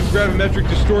massive gravimetric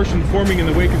distortion forming in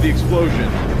the wake of the explosion.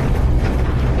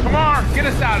 Come on, get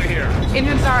us out of here.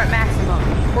 Engines are at maximum.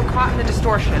 We're caught in the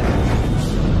distortion.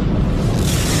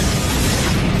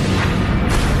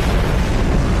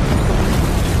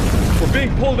 We're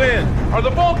being pulled in. Are the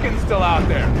Vulcans still out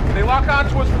there? They lock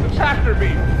onto us with the tractor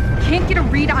beam. Can't get a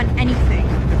read on anything.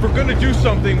 If we're gonna do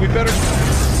something, we better...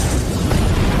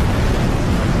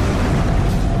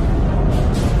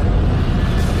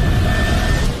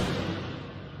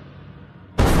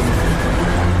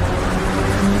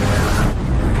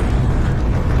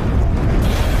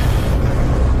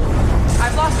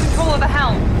 I've lost control of the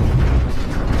helm.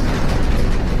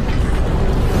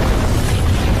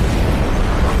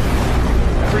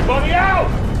 Everybody out!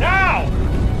 Now!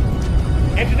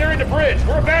 Engineering the bridge.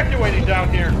 We're evacuating down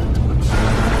here.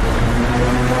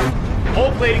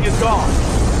 Hull plating is gone.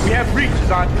 We have breaches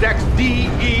on decks D,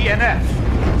 E, and F.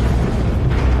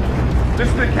 This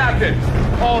is the captain.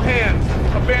 All hands,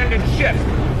 abandon ship.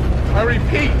 I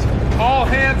repeat, all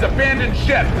hands, abandon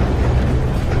ship.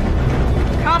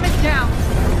 Calm it down.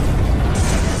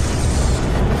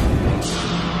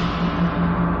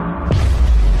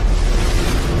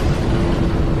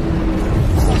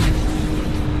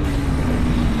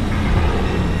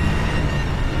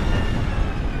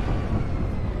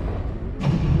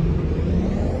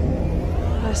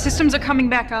 Systems are coming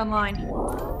back online.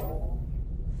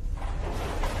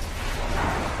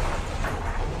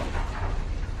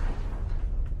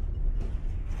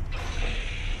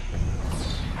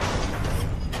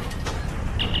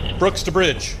 Brooks to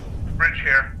bridge. Bridge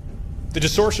here. The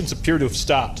distortions appear to have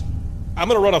stopped. I'm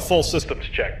gonna run a full systems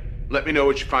check. Let me know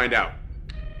what you find out.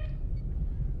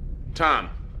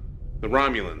 Tom, the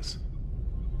Romulans.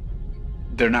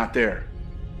 They're not there.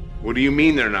 What do you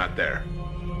mean they're not there?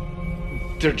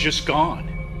 They're just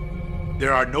gone.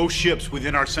 There are no ships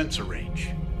within our sensor range.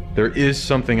 There is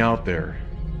something out there.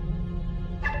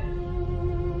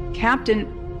 Captain,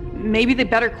 maybe the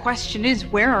better question is,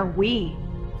 where are we?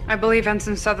 I believe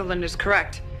Ensign Sutherland is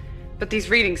correct, but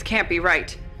these readings can't be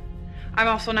right. I'm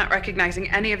also not recognizing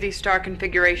any of these star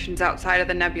configurations outside of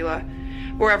the nebula.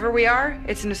 Wherever we are,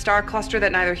 it's in a star cluster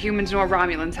that neither humans nor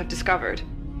Romulans have discovered.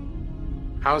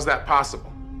 How is that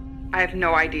possible? I have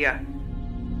no idea.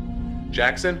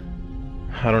 Jackson?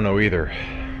 I don't know either.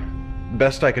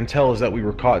 Best I can tell is that we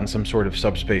were caught in some sort of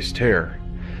subspace tear.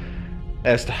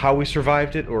 As to how we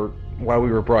survived it, or why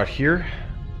we were brought here...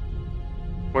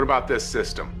 What about this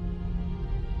system?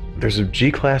 There's a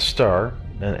G-class star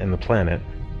and the planet.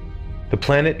 The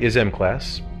planet is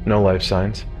M-class, no life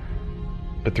signs.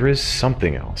 But there is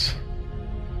something else.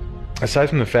 Aside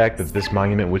from the fact that this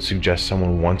monument would suggest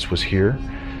someone once was here,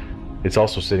 it's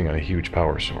also sitting on a huge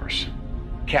power source.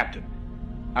 Captain,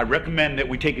 I recommend that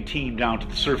we take a team down to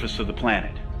the surface of the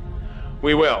planet.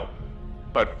 We will.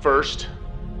 But first,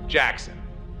 Jackson,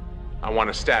 I want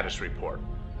a status report.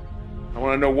 I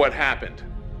want to know what happened.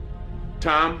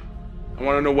 Tom, I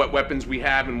want to know what weapons we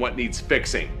have and what needs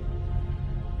fixing.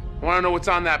 I want to know what's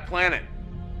on that planet.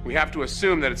 We have to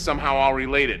assume that it's somehow all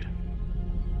related.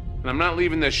 And I'm not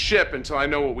leaving this ship until I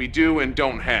know what we do and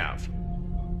don't have.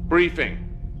 Briefing,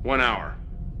 1 hour.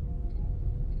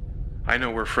 I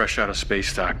know we're fresh out of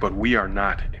space dock, but we are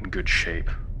not in good shape.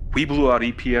 We blew out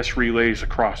EPS relays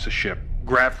across the ship.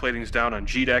 Grav plating's down on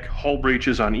G-deck, hull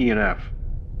breaches on E and F.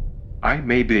 I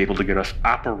may be able to get us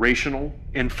operational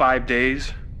in 5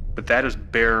 days, but that is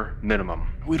bare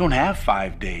minimum. We don't have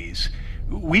 5 days.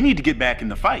 We need to get back in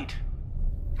the fight.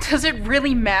 Does it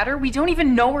really matter? We don't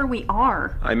even know where we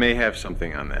are. I may have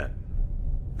something on that.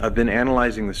 I've been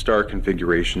analyzing the star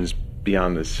configurations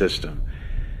beyond this system.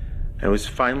 I was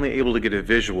finally able to get a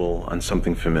visual on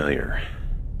something familiar.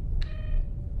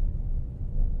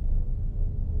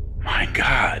 My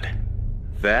God.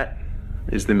 That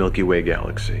is the Milky Way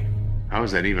galaxy. How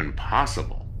is that even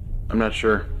possible? I'm not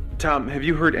sure. Tom, have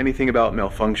you heard anything about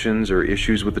malfunctions or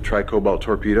issues with the tricobalt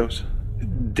torpedoes?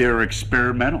 They're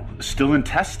experimental, still in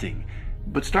testing.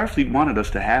 But Starfleet wanted us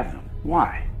to have them.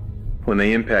 Why? When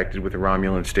they impacted with the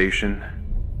Romulan station,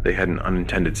 they had an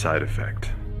unintended side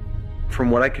effect.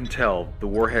 From what I can tell, the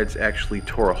warheads actually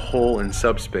tore a hole in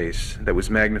subspace that was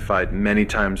magnified many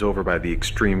times over by the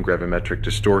extreme gravimetric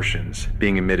distortions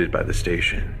being emitted by the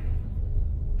station.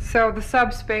 So the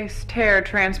subspace tear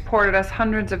transported us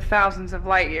hundreds of thousands of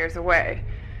light years away.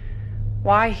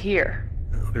 Why here?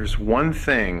 There's one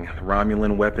thing the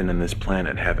Romulan weapon and this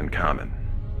planet have in common.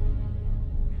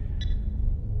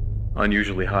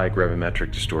 Unusually high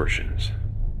gravimetric distortions.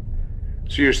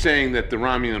 So you're saying that the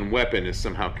Romulan weapon is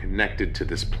somehow connected to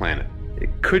this planet?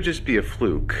 It could just be a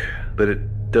fluke, but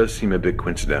it does seem a bit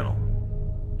coincidental.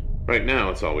 Right now,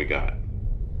 it's all we got.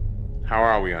 How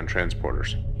are we on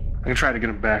transporters? I can try to get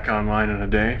them back online in a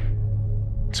day.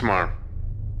 Tomorrow.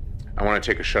 I want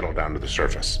to take a shuttle down to the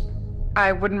surface.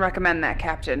 I wouldn't recommend that,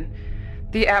 Captain.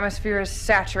 The atmosphere is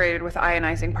saturated with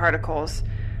ionizing particles.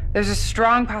 There's a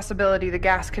strong possibility the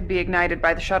gas could be ignited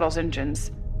by the shuttle's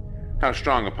engines. How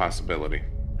strong a possibility?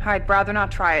 I'd rather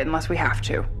not try it unless we have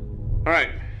to. All right,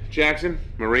 Jackson,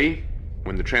 Marie,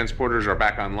 when the transporters are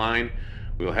back online,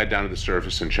 we'll head down to the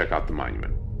surface and check out the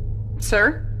monument.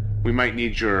 Sir? We might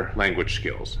need your language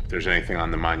skills, if there's anything on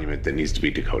the monument that needs to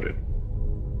be decoded.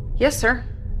 Yes, sir.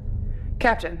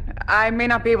 Captain, I may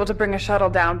not be able to bring a shuttle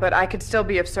down, but I could still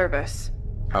be of service.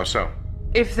 How so?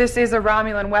 If this is a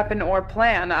Romulan weapon or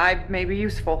plan, I may be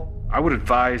useful. I would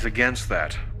advise against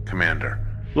that. Commander.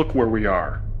 Look where we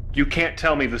are. You can't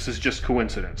tell me this is just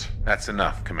coincidence. That's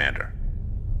enough, Commander.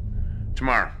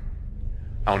 Tomorrow,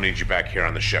 I'll need you back here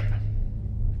on the ship.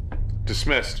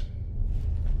 Dismissed.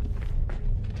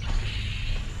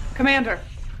 Commander,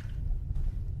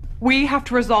 we have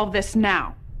to resolve this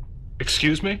now.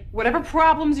 Excuse me? Whatever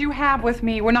problems you have with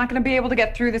me, we're not going to be able to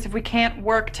get through this if we can't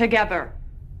work together.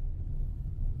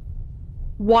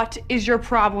 What is your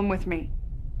problem with me?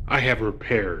 I have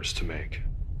repairs to make.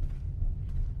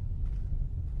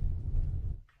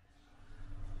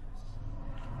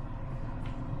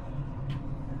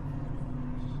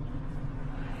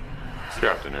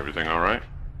 Captain, everything all right?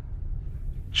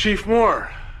 Chief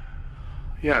Moore.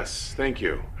 Yes, thank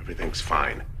you. Everything's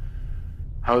fine.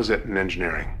 How is it in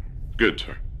engineering? Good,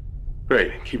 sir.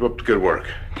 Great. Keep up the good work.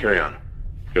 Carry on.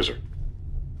 Yes, sir.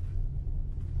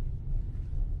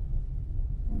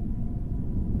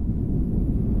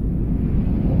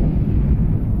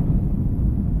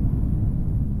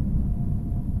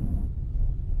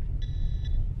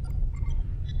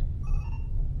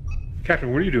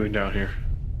 Captain, what are you doing down here?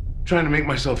 Trying to make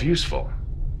myself useful.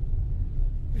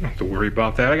 You don't have to worry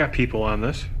about that. I got people on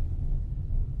this.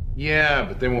 Yeah,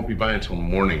 but they won't be by until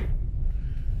morning.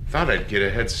 Thought I'd get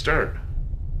a head start.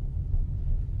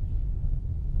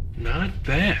 Not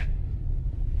bad.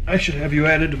 I should have you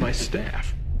added to my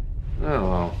staff. Oh,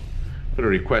 well, better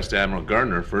request Admiral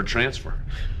Gardner for a transfer.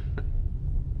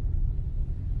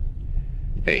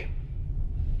 Hey,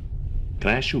 can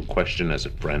I ask you a question as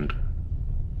a friend?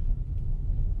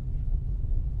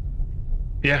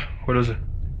 Yeah, what is it?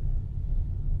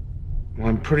 Well,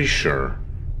 I'm pretty sure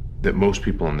that most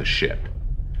people on the ship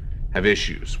have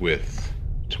issues with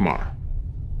tomorrow.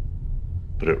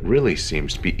 But it really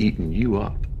seems to be eating you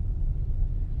up.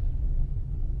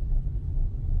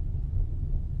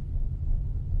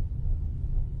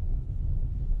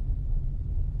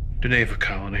 Deneva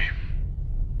colony.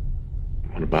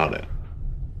 What about it?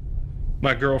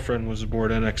 My girlfriend was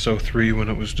aboard NX-03 when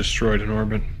it was destroyed in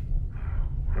orbit.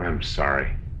 I'm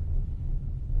sorry.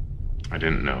 I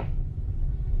didn't know.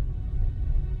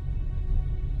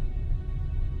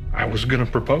 I was gonna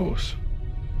propose.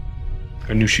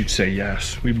 I knew she'd say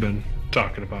yes. We've been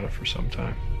talking about it for some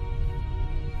time.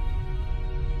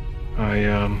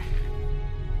 I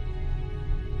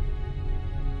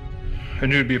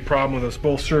knew it'd be a problem with us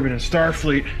both serving in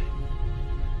Starfleet.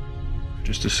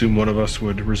 Just assumed one of us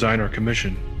would resign our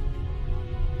commission.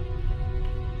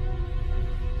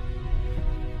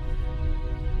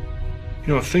 You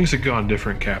know, if things had gone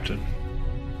different, Captain,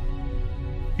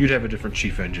 you'd have a different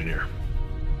chief engineer.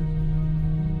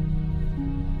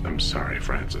 I'm sorry,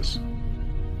 Francis.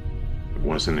 It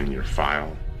wasn't in your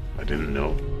file. I didn't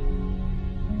know.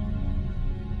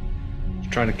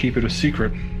 Just trying to keep it a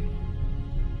secret.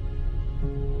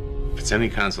 If it's any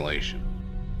consolation,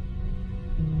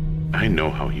 I know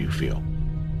how you feel.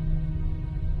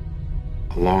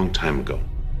 A long time ago,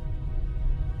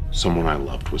 someone I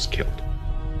loved was killed.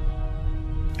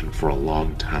 And for a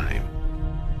long time,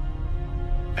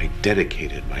 I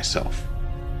dedicated myself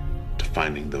to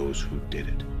finding those who did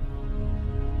it.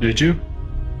 Did you?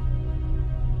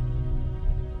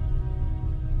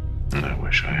 I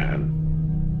wish I had.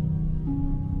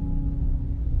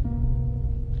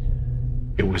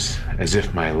 It was as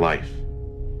if my life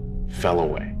fell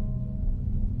away.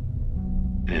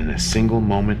 And in a single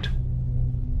moment,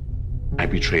 I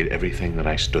betrayed everything that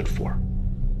I stood for.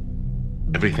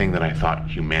 Everything that I thought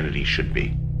humanity should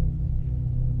be.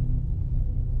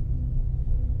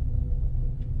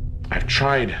 I've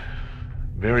tried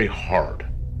very hard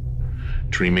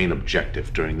to remain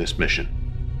objective during this mission.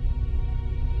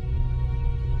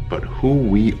 But who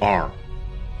we are,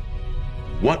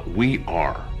 what we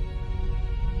are,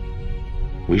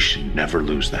 we should never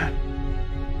lose that.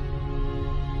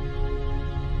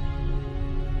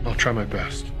 I'll try my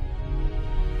best.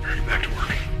 Get back to work.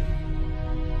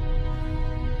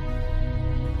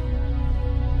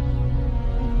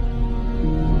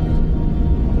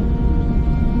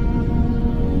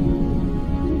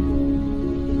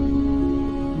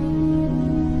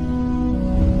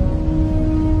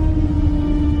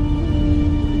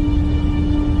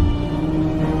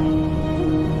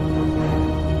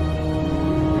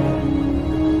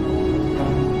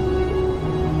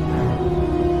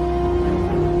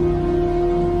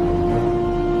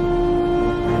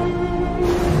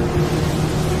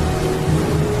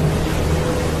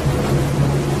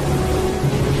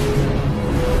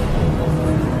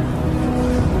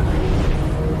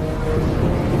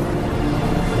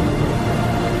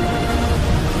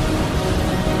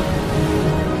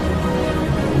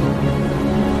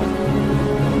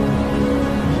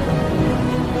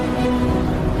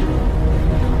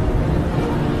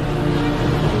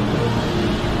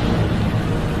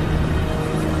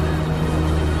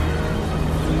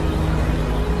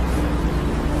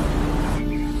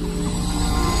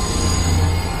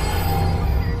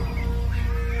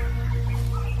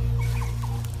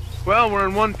 Well, we're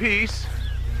in one piece.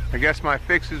 I guess my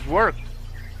fixes worked.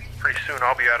 Pretty soon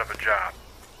I'll be out of a job.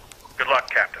 Good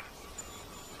luck, Captain.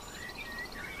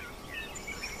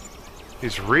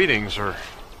 These readings are...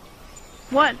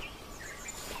 What?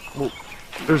 Well,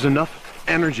 there's enough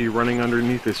energy running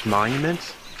underneath this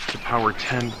monument to power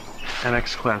 10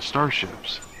 NX-class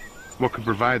starships. What could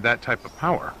provide that type of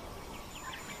power?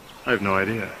 I have no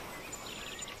idea.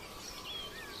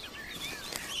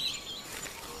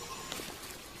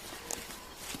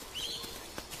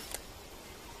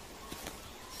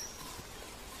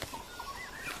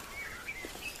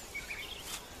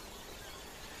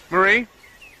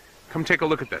 Come take a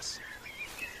look at this.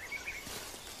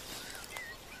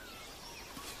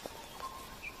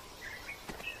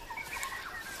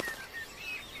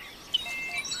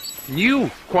 Can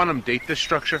you quantum date this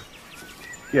structure?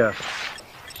 Yes.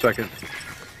 Second.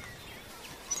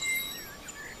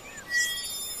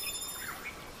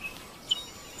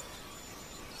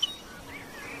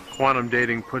 Quantum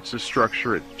dating puts the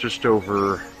structure at just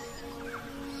over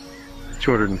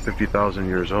 250,000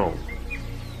 years old.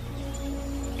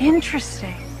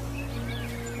 Interesting.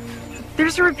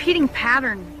 There's a repeating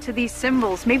pattern to these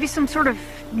symbols, maybe some sort of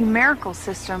numerical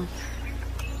system.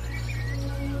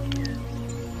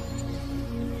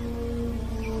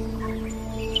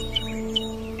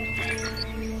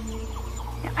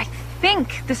 I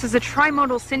think this is a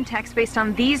trimodal syntax based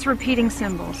on these repeating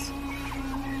symbols.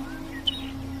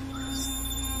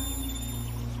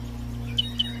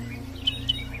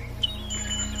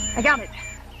 I got it.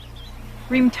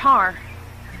 Rimtar.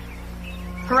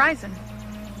 Horizon.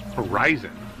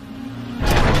 Horizon?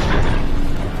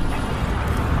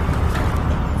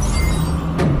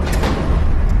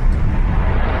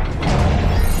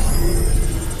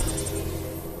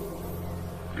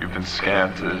 You've been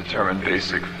scanned to determine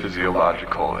basic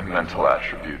physiological and mental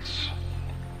attributes,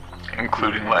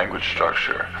 including language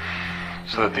structure,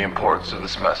 so that the importance of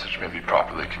this message may be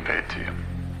properly conveyed to you.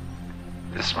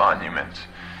 This monument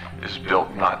is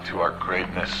built not to our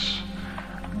greatness,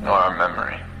 nor our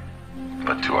memory,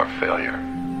 but to our failure.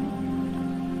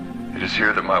 It is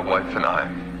here that my wife and I,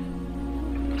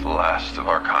 the last of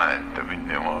our kind that we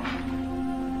knew of,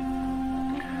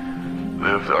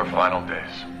 lived our final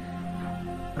days.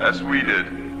 As we did,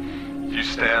 you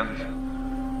stand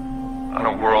on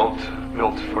a world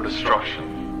built for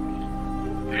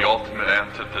destruction, the ultimate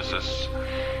antithesis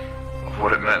of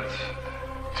what it meant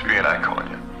to be an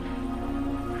Iconian.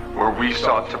 Where we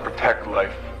sought to protect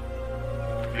life,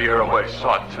 the Airway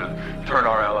sought to turn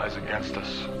our allies against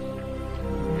us,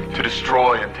 to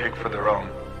destroy and take for their own.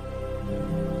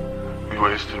 We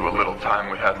wasted what little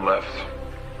time we had left,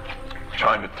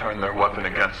 trying to turn their weapon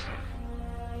against them.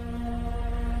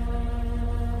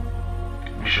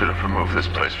 We should have removed this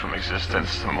place from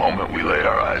existence the moment we laid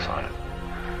our eyes on it.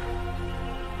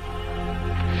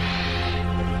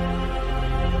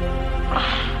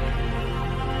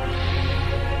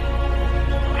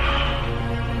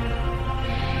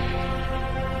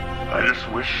 I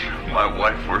just wish my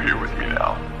wife were here with me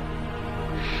now.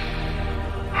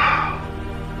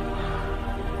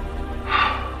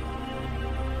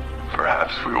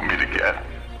 Perhaps we will meet again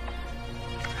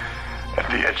at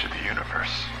the edge of the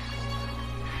universe.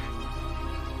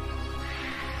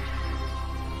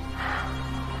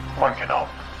 One can hope.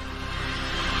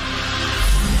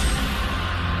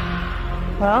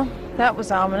 Well, that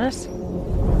was ominous.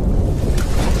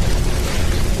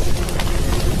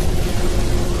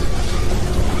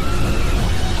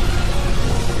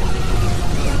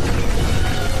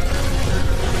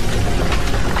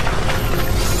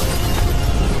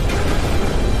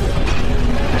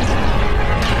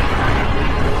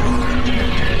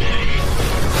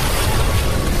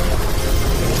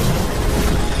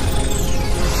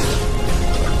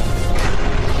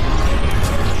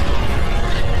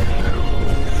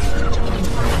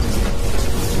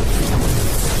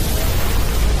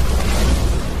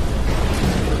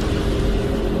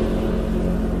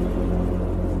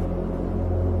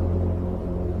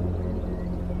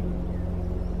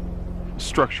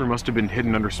 Structure must have been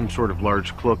hidden under some sort of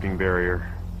large cloaking barrier.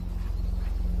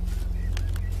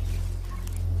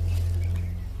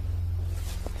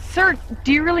 Sir,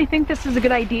 do you really think this is a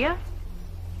good idea?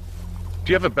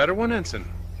 Do you have a better one, Ensign?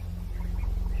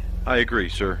 I agree,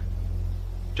 sir.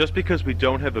 Just because we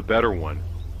don't have a better one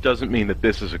doesn't mean that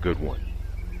this is a good one.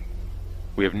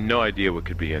 We have no idea what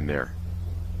could be in there.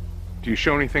 Do you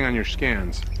show anything on your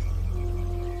scans?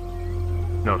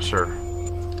 No, sir.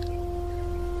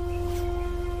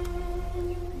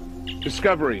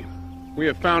 Discovery. We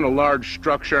have found a large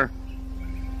structure.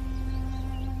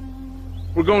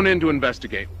 We're going in to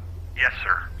investigate. Yes,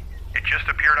 sir. It just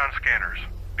appeared on scanners.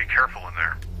 Be careful in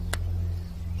there.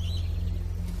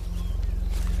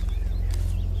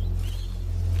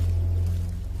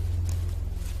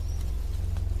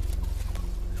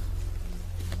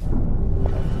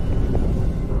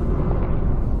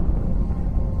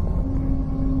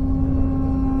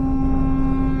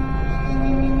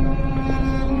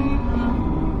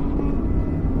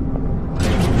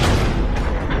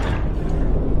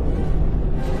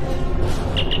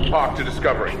 Talk to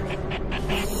Discovery.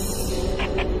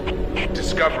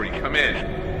 Discovery, come in.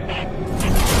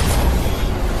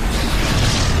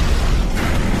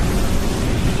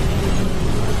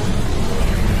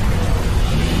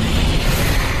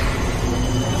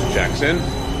 Jackson?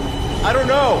 I don't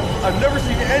know. I've never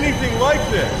seen anything like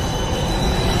this.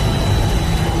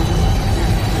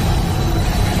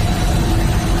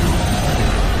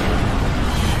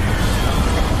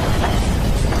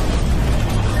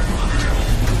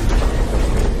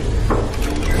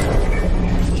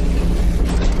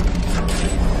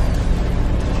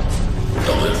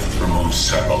 The lift removes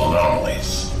several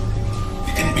anomalies.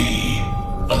 It can be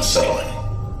unsettling.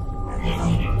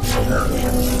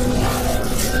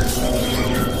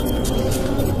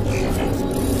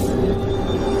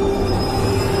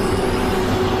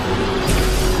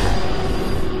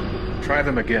 Try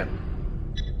them again.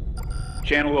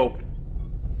 Channel open.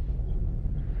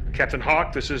 Captain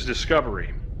Hawk, this is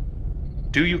Discovery.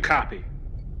 Do you copy?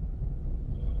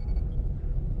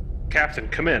 Captain,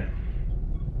 come in.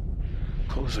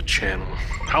 Close the channel.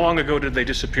 How long ago did they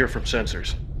disappear from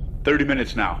sensors? 30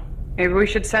 minutes now. Maybe we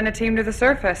should send a team to the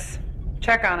surface.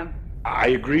 Check on him. I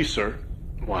agree, sir.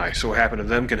 Why, so what happened to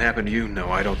them can happen to you? No,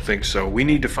 I don't think so. We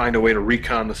need to find a way to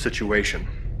recon the situation.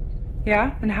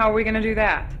 Yeah? And how are we gonna do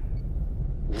that?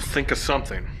 We'll think of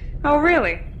something. Oh,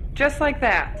 really? Just like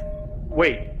that?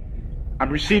 Wait. I'm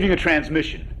receiving a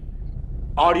transmission.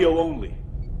 Audio only.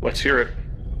 Let's hear it.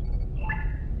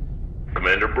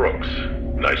 Commander Brooks,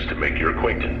 nice to make your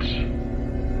acquaintance.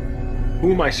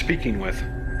 Who am I speaking with?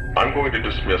 I'm going to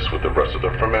dismiss with the rest of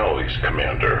the formalities,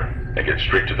 Commander, and get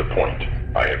straight to the point.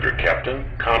 I have your captain,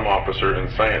 comm officer,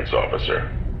 and science officer.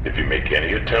 If you make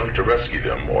any attempt to rescue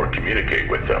them or communicate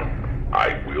with them,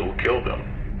 I will kill them,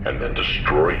 and then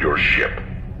destroy your ship.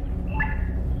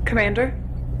 Commander?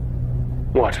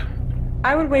 What?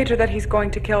 I would wager that he's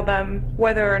going to kill them,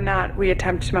 whether or not we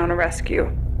attempt to mount a rescue.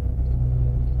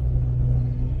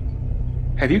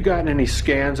 Have you gotten any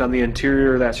scans on the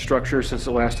interior of that structure since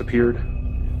it last appeared?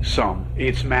 Some.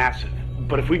 It's massive.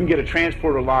 But if we can get a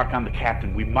transporter lock on the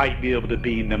captain, we might be able to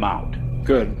beam them out.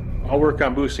 Good. I'll work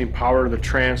on boosting power to the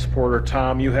transporter.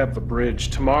 Tom, you have the bridge.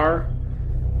 Tamar,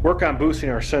 work on boosting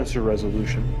our sensor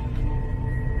resolution.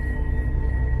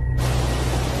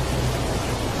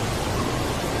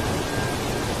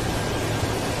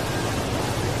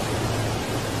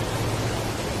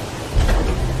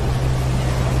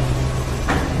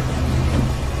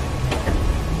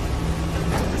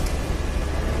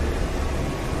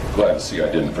 Glad to see I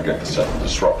didn't forget to set the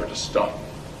disruptor to stun.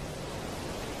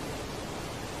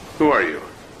 Who are you?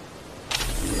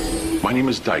 My name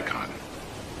is Daikon.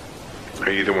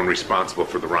 Are you the one responsible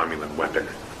for the Romulan weapon?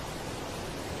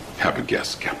 Have a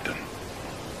guess, Captain.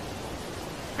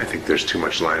 I think there's too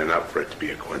much lining up for it to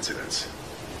be a coincidence.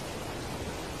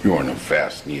 You are in a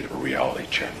vast need of a reality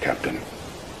check, Captain.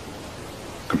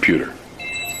 Computer,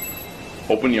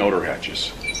 open the outer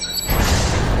hatches.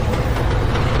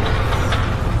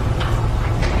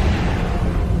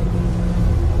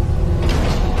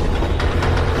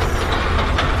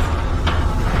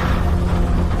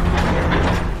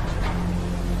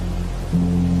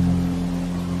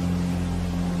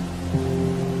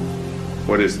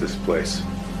 What is this place?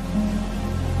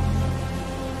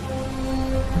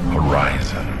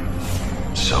 Horizon.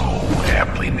 So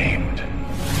aptly named.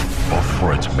 Both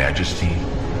for its majesty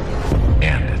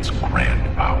and its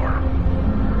grand power.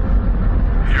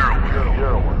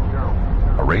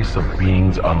 A race of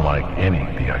beings unlike any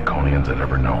the Iconians had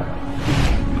ever known.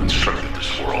 Constructed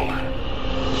this world.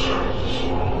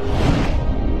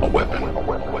 A weapon.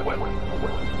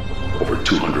 Over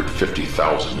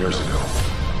 250,000 years ago.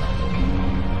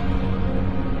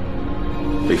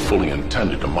 They fully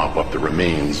intended to mop up the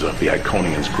remains of the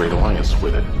Iconians' Great Alliance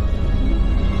with it.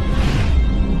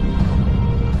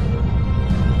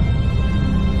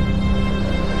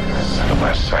 At the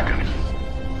last second,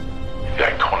 the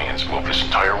Iconians moved this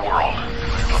entire world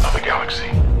to another galaxy.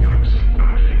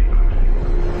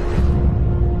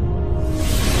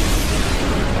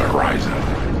 The Horizon.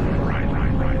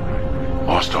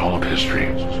 Lost all of history.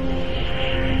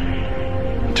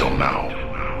 Until now.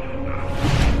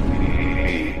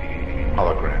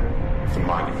 Hologram. The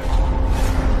monument.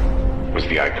 Was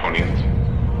the Iconians?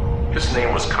 His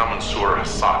name was Commensur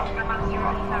Hassat.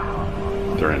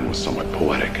 Their end was somewhat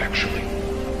poetic, actually.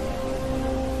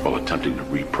 While attempting to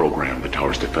reprogram the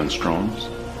tower's defense drones,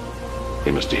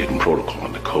 they missed a hidden protocol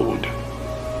in the code.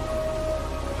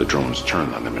 The drones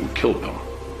turned on them and killed them.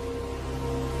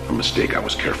 A mistake I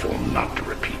was careful not to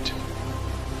repeat.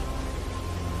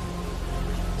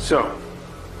 So,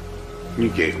 you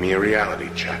gave me a reality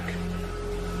check.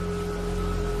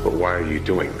 But why are you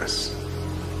doing this?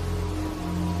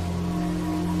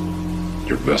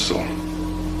 Your vessel.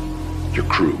 Your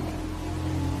crew.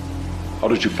 How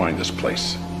did you find this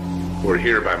place? We're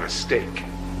here by mistake.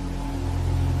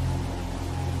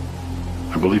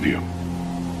 I believe you.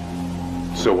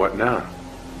 So what now?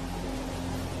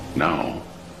 Now,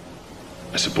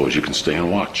 I suppose you can stay and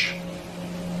watch.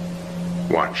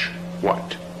 Watch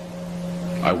what?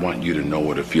 I want you to know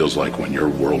what it feels like when your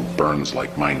world burns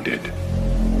like mine did.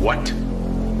 What?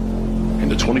 In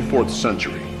the 24th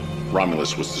century,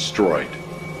 Romulus was destroyed.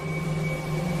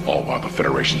 All while the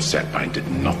Federation sat by and did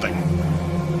nothing.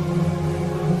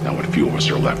 Now what few of us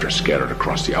are left are scattered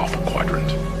across the Alpha Quadrant.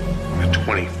 The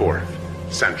 24th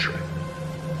century.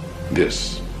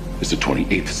 This is the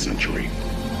 28th century,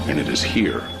 and it is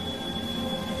here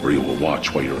where you will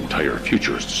watch while your entire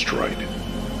future is destroyed.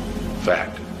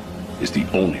 That is the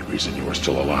only reason you are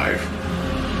still alive.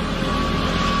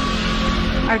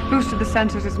 I've boosted the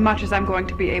sensors as much as I'm going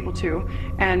to be able to,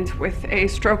 and with a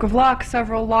stroke of luck,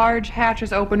 several large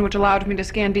hatches opened which allowed me to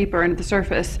scan deeper into the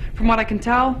surface. From what I can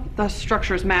tell, the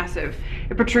structure is massive.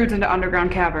 It protrudes into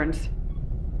underground caverns.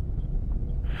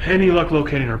 Any luck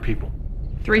locating our people?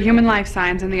 3 human life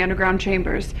signs in the underground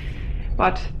chambers,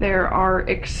 but there are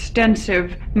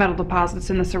extensive metal deposits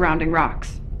in the surrounding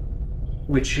rocks.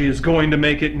 Which is going to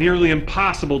make it nearly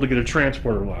impossible to get a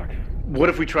transporter lock. What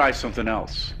if we try something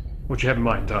else? What you have in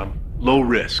mind, Tom? Low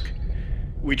risk.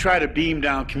 We try to beam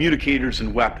down communicators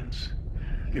and weapons.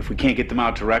 If we can't get them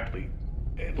out directly,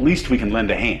 at least we can lend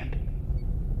a hand.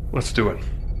 Let's do it.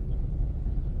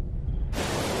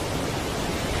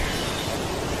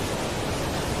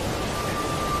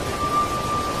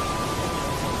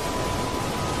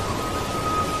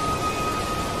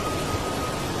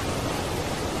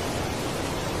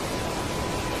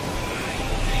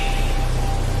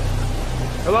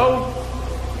 Hello?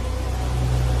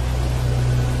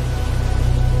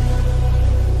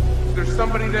 There's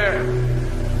somebody there.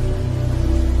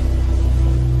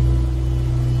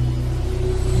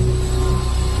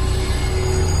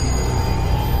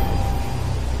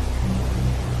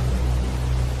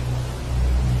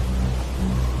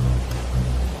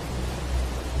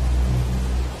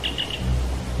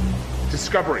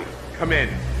 Discovery, come in.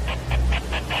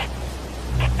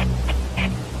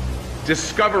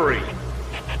 Discovery.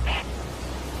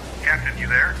 Captain, you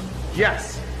there?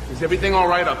 Yes. Is everything all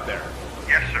right up there?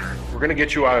 Yes, sir. We're gonna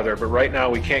get you out of there, but right now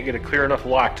we can't get a clear enough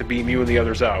lock to beam you and the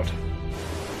others out.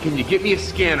 Can you get me a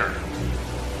scanner?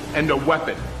 And a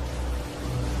weapon?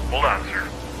 Hold on, sir.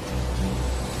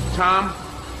 Tom,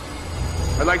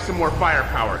 I'd like some more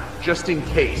firepower, just in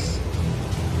case.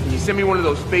 Can you send me one of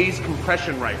those phase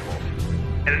compression rifles?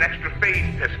 And an extra phase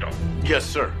pistol. Yes,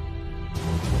 sir.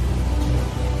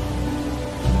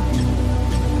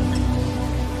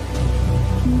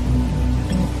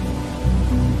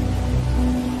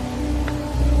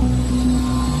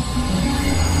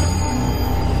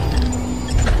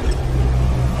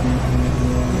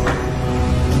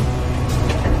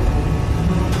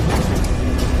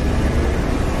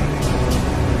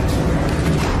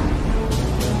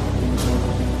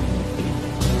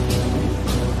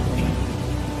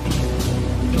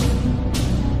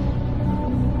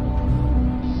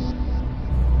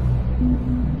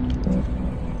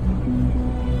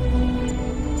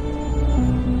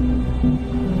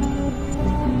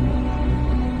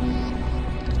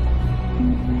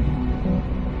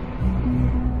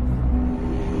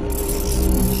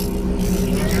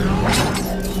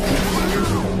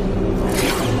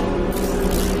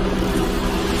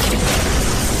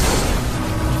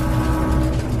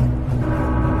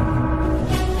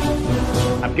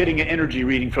 Getting an energy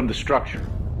reading from the structure.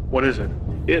 What is it?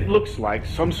 It looks like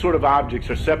some sort of objects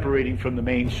are separating from the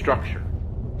main structure.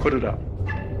 Put it up.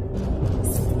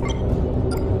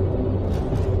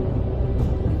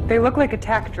 They look like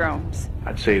attack drones.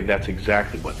 I'd say that's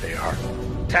exactly what they are.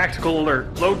 Tactical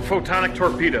alert. Load photonic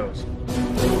torpedoes.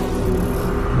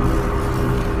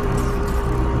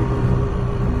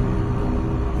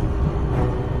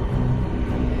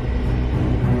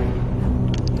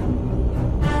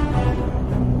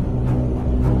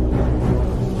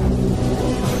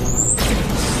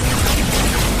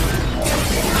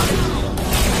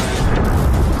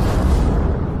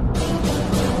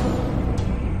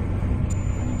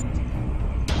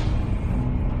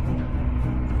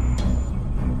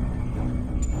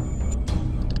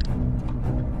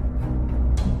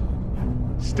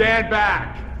 Stand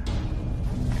back!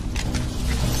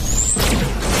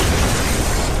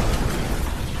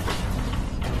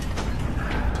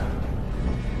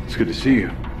 It's good to see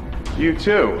you. You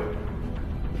too.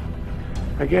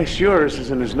 I guess yours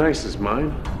isn't as nice as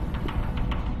mine.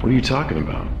 What are you talking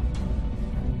about?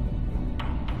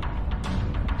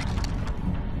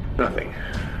 Nothing.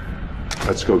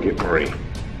 Let's go get Marie.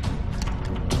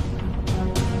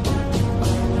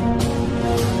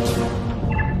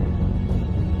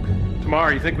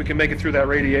 Mara, you think we can make it through that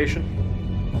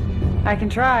radiation? I can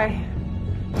try.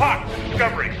 Hawk,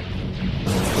 Discovery.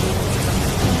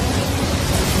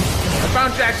 I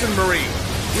found Jackson Marie.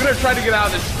 We're gonna try to get out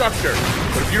of this structure.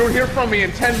 But if you don't hear from me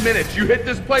in 10 minutes, you hit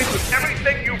this place with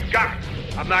everything you've got.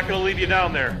 I'm not gonna leave you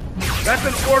down there. That's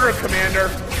an order, Commander.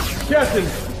 Captain,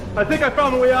 I think I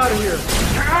found the way out of here.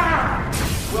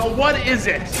 Well, what is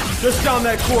it? Just down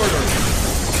that corridor.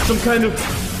 Some kind of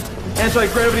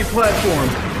anti-gravity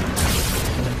platform.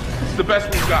 It's the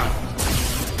best we've got.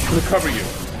 I'm gonna cover you.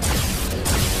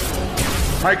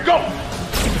 All right, go!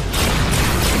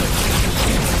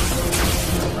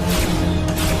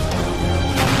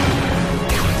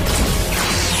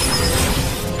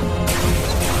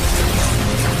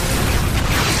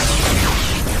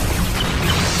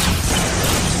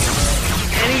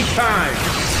 Anytime.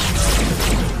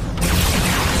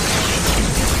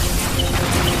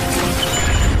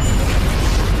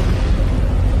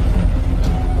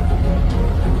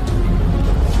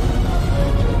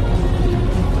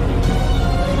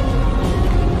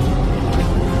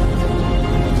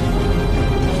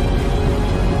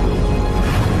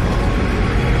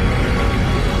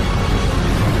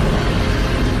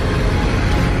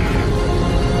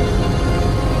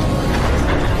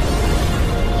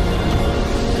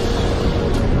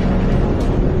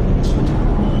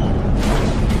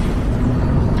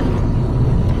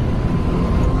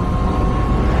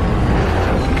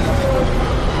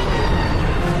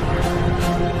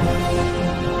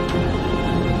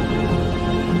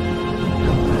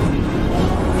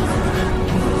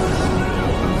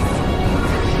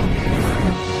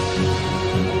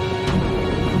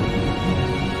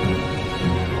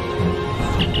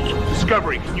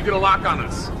 Discovery, can you get a lock on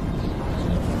us?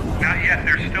 Not yet.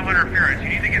 There's still interference. You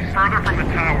need to get further from the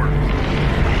tower.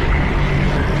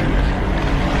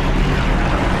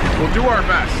 We'll do our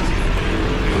best.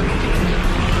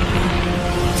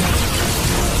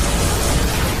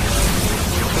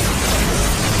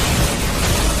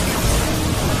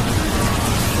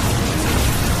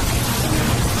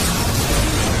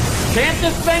 Can't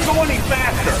this thing go any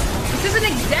faster? This isn't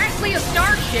exactly a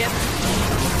starship.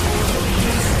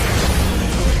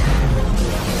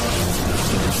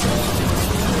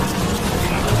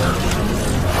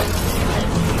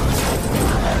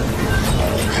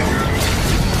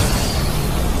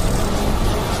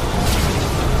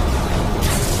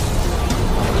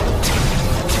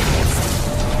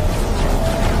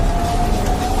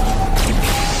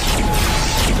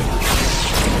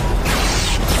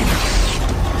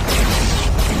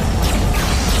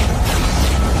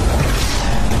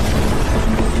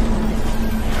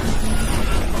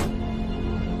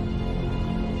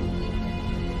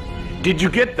 Did you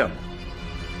get them?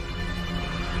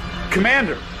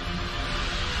 Commander!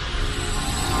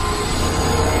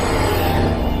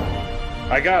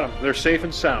 I got them. They're safe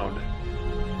and sound.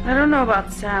 I don't know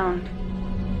about sound.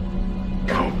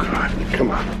 Oh, God.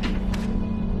 Come on.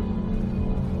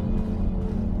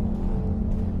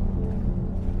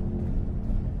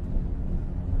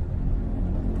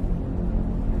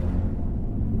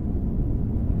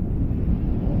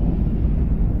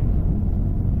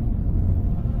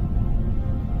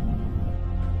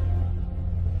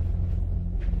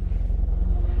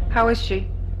 How is she?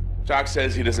 Doc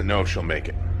says he doesn't know if she'll make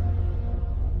it.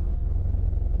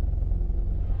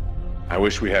 I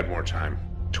wish we had more time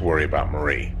to worry about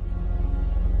Marie,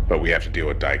 but we have to deal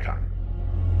with Daikon.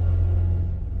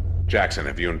 Jackson,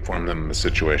 have you informed them of the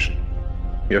situation?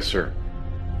 Yes, sir.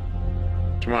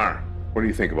 Tamar, what do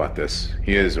you think about this?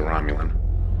 He is a Romulan.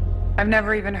 I've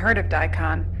never even heard of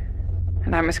Daikon,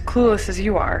 and I'm as clueless as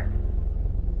you are.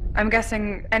 I'm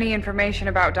guessing any information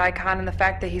about Daikon and the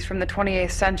fact that he's from the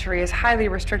 28th century is highly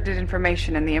restricted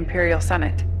information in the Imperial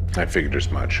Senate. I figured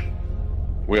as much.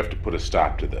 We have to put a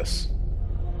stop to this.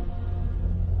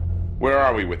 Where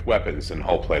are we with weapons and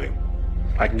hull plating?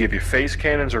 I can give you phase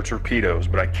cannons or torpedoes,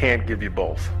 but I can't give you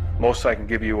both. Most I can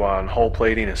give you on hull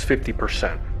plating is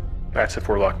 50%. That's if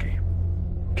we're lucky.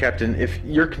 Captain, if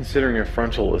you're considering a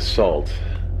frontal assault,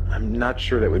 I'm not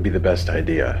sure that would be the best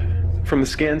idea. From the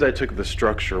scans I took of the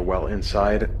structure while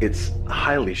inside, it's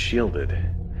highly shielded.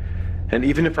 And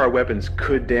even if our weapons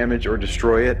could damage or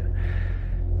destroy it,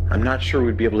 I'm not sure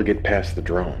we'd be able to get past the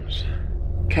drones.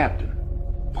 Captain,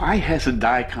 why hasn't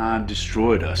Daikon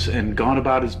destroyed us and gone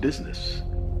about his business?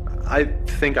 I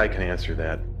think I can answer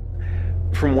that.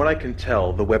 From what I can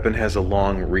tell, the weapon has a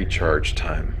long recharge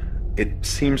time. It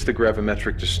seems the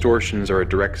gravimetric distortions are a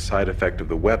direct side effect of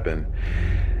the weapon,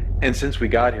 and since we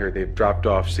got here, they've dropped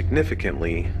off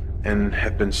significantly and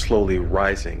have been slowly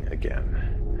rising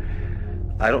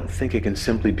again. I don't think it can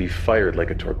simply be fired like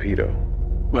a torpedo.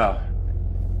 Well,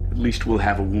 At least we'll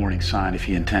have a warning sign if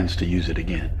he intends to use it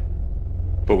again.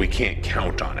 But we can't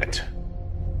count on it.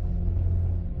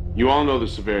 You all know the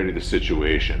severity of the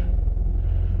situation.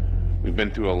 We've been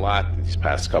through a lot these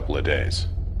past couple of days.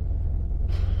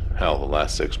 Hell, the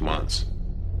last 6 months.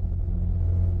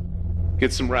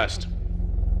 Get some rest.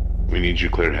 We need you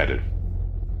clear-headed.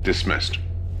 Dismissed.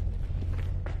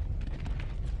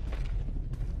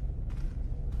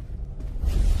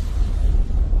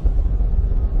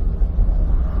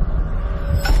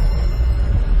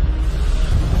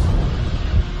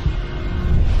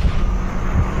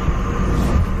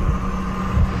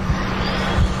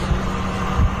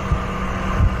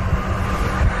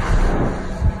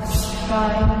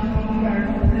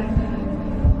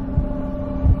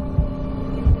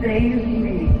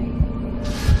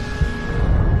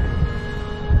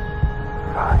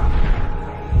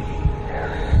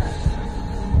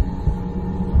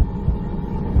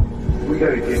 We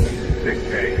gotta get you to sick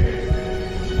bay.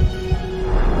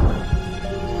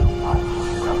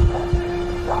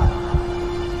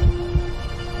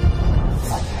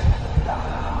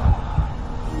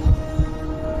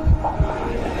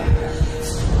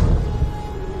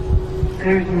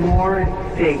 There's more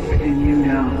at stake than you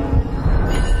know.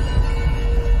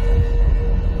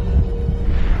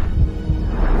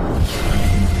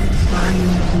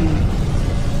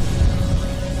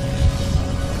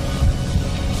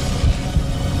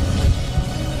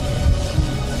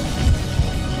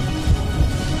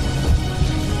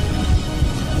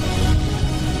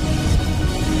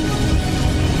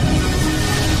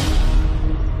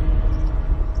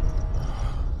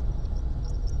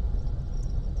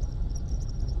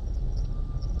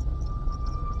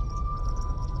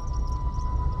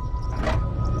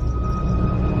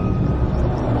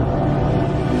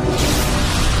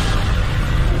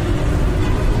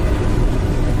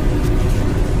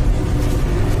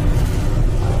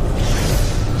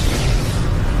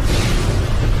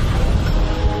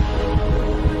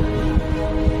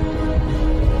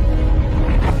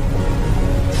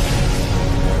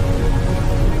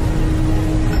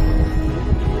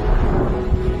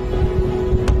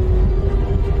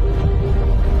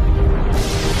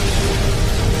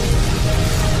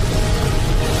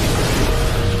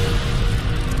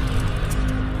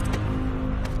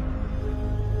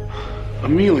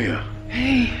 Amelia.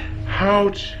 Hey.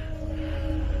 How'd...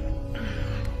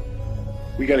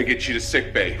 We gotta get you to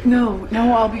sick bay. No,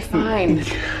 I'll be fine.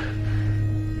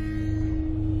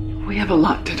 We have a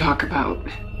lot to talk about.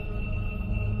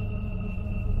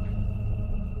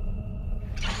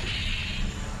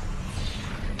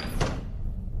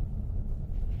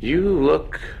 You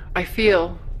look... I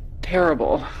feel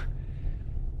terrible.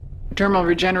 Dermal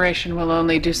regeneration will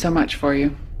only do so much for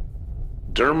you.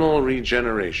 Dermal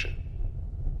regeneration.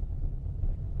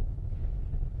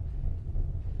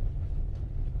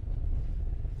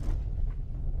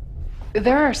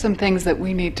 There are some things that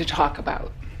we need to talk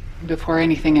about before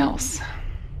anything else.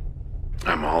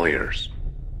 I'm all ears.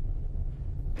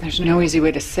 There's no easy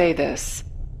way to say this.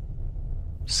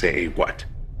 Say what?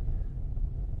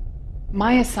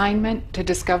 My assignment to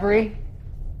Discovery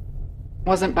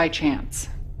wasn't by chance.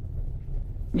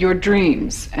 Your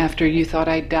dreams after you thought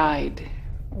I died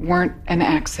weren't an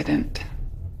accident.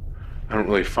 I don't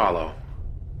really follow.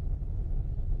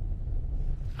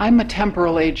 I'm a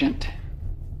temporal agent.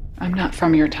 I'm not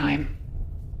from your time.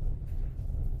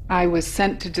 I was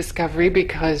sent to Discovery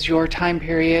because your time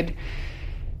period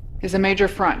is a major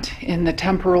front in the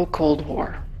temporal Cold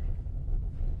War.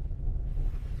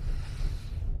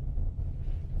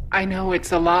 I know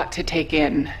it's a lot to take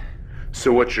in.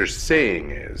 So what you're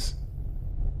saying is...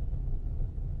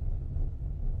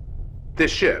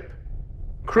 this ship,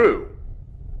 crew,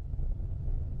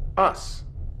 us,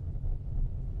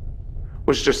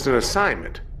 was just an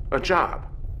assignment, a job.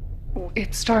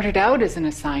 It started out as an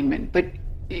assignment, but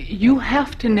you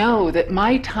have to know that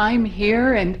my time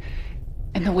here and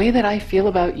the way that I feel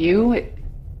about you,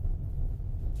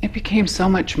 it became so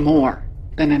much more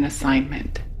than an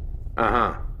assignment.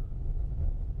 Uh-huh.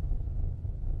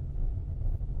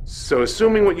 So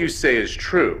assuming what you say is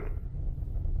true,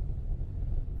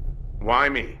 why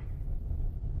me?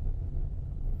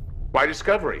 Why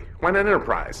Discovery? Why not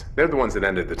Enterprise? They're the ones that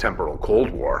ended the temporal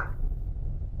Cold War.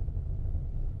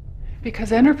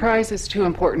 Because Enterprise is too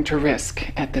important to risk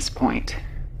at this point.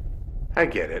 I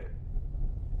get it.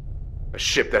 A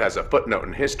ship that has a footnote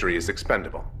in history is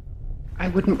expendable. I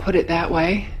wouldn't put it that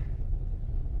way.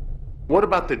 What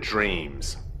about the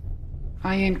dreams?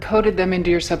 I encoded them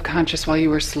into your subconscious while you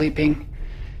were sleeping.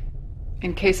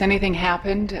 In case anything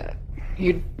happened,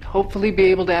 you'd hopefully be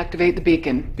able to activate the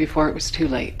beacon before it was too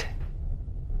late.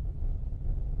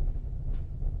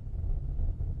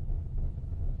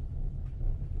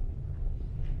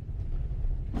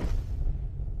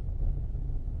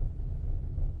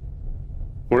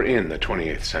 We're in the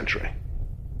 28th century.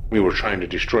 We were trying to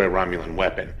destroy a Romulan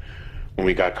weapon when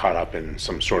we got caught up in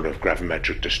some sort of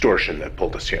gravimetric distortion that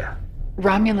pulled us here.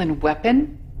 Romulan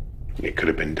weapon? It could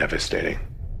have been devastating.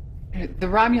 The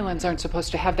Romulans aren't supposed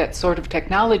to have that sort of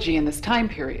technology in this time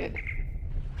period.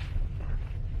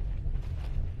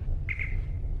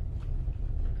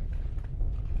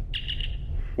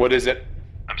 What is it?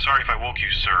 I'm sorry if I woke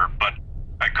you, sir, but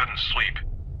I couldn't sleep.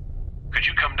 Could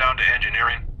you come down to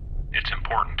engineering? It's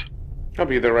important. I'll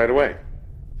be there right away.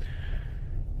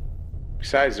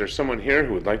 Besides, there's someone here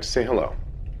who would like to say hello.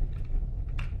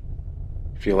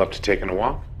 Feel up to taking a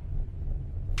walk?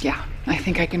 Yeah, I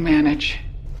think I can manage.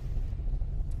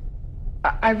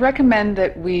 I recommend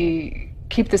that we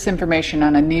keep this information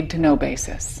on a need-to-know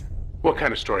basis. What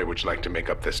kind of story would you like to make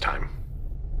up this time?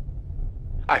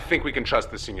 I think we can trust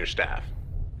the senior staff.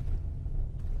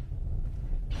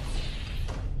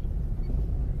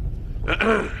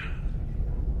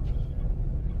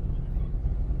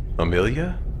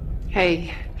 Amelia?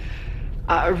 Hey,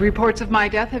 reports of my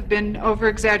death have been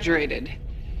over-exaggerated,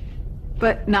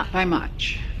 but not by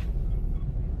much.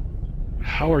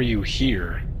 How are you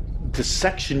here? The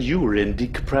section you were in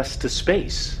decompressed to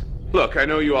space. Look, I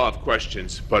know you all have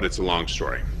questions, but it's a long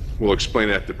story. We'll explain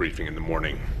it at the briefing in the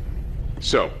morning.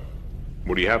 So,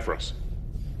 what do you have for us?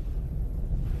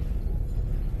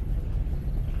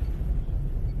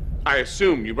 I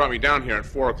assume you brought me down here at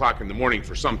 4 o'clock in the morning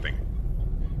for something.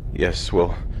 Yes,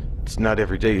 well, it's not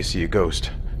every day you see a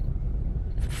ghost.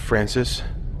 Francis?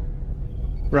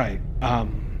 Right,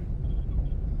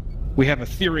 we have a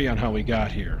theory on how we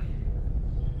got here.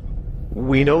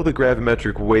 We know the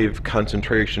gravimetric wave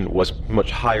concentration was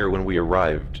much higher when we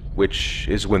arrived, which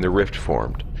is when the rift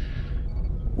formed.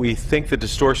 We think the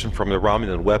distortion from the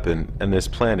Romulan weapon and this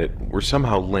planet were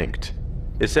somehow linked,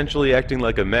 essentially acting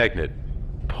like a magnet,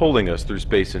 pulling us through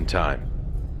space and time.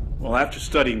 Well, after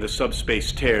studying the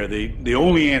subspace tear, the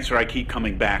only answer I keep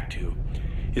coming back to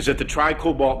is that the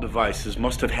tricobalt devices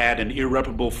must have had an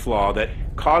irreparable flaw that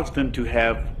caused them to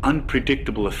have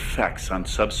unpredictable effects on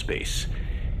subspace.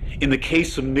 In the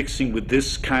case of mixing with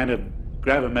this kind of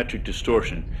gravimetric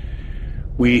distortion,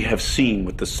 we have seen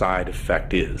what the side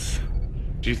effect is.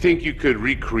 Do you think you could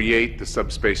recreate the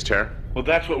subspace tear? Well,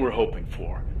 that's what we're hoping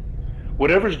for.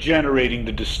 Whatever's generating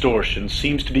the distortion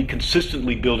seems to be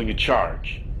consistently building a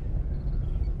charge.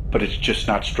 But it's just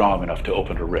not strong enough to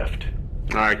open a rift.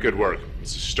 All right, good work.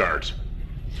 It's a start.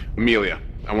 Amelia,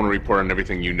 I want to report on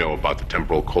everything you know about the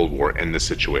temporal Cold War and this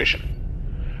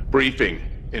situation. Briefing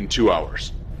in 2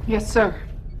 hours. Yes, sir.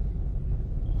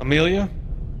 Amelia?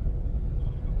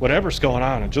 Whatever's going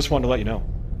on, I just wanted to let you know.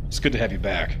 It's good to have you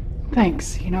back.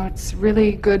 Thanks. You know, it's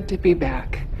really good to be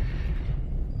back.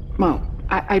 Well,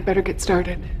 I'd better get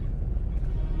started.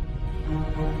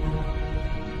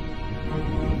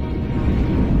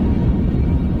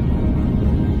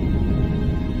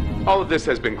 All of this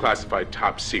has been classified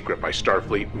top secret by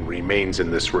Starfleet and remains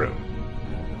in this room.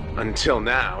 Until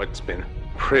now, it's been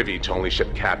privy to only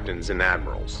ship captains and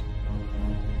admirals.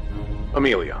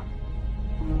 Amelia.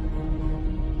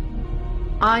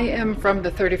 I am from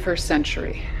the 31st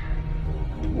century.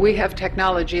 We have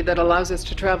technology that allows us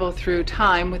to travel through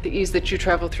time with the ease that you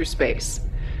travel through space.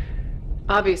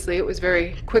 Obviously, it was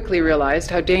very quickly realized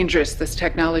how dangerous this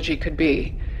technology could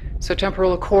be. So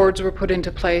temporal accords were put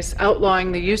into place,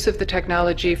 outlawing the use of the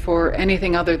technology for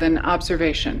anything other than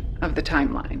observation of the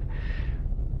timeline.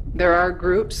 There are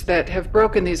groups that have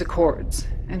broken these accords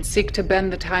and seek to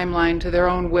bend the timeline to their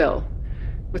own will,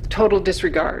 with total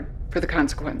disregard for the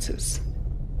consequences.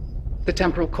 The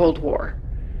temporal Cold War.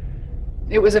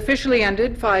 It was officially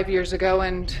ended 5 years ago,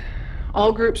 and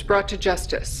all groups brought to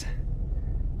justice,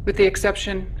 with the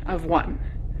exception of one.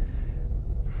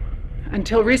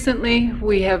 Until recently,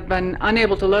 we have been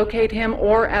unable to locate him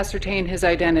or ascertain his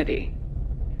identity.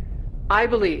 I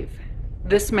believe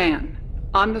this man,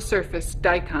 on the surface,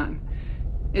 Daikon,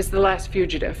 is the last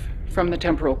fugitive from the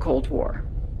temporal Cold War.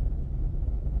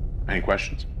 Any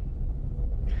questions?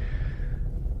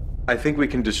 I think we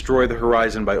can destroy the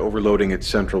horizon by overloading its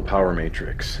central power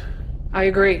matrix. I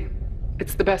agree.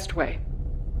 It's the best way.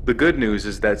 The good news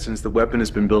is that since the weapon has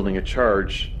been building a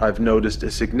charge, I've noticed a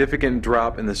significant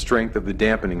drop in the strength of the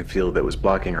dampening field that was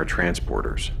blocking our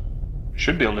transporters.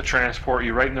 Should be able to transport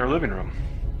you right in their living room.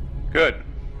 Good.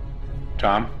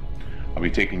 Tom, I'll be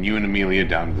taking you and Amelia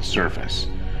down to the surface,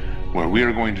 where we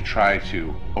are going to try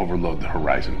to overload the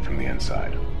horizon from the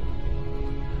inside.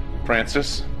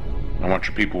 Francis, I want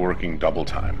your people working double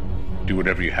time. Do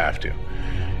whatever you have to.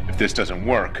 If this doesn't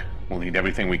work, we'll need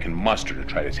everything we can muster to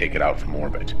try to take it out from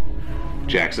orbit.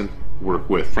 Jackson, work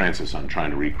with Francis on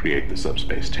trying to recreate the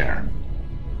subspace tear.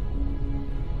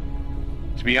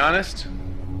 To be honest,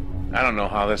 I don't know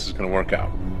how this is going to work out.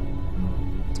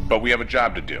 But we have a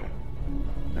job to do.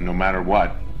 And no matter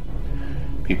what,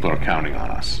 people are counting on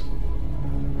us.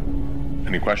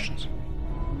 Any questions?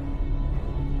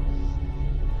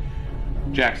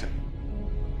 Jackson,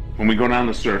 when we go down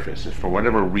the surface, if for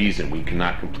whatever reason we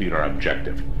cannot complete our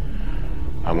objective,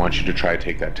 I want you to try to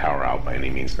take that tower out by any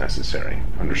means necessary.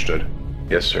 Understood?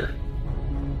 Yes, sir.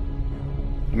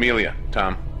 Amelia,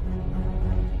 Tom.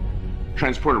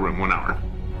 Transporter room, 1 hour.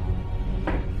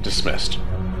 Dismissed.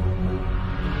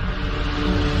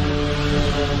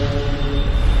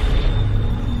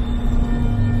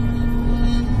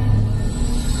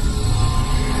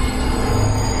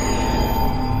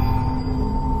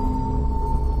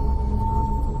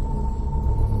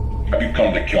 Have you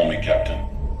come to kill me, Captain?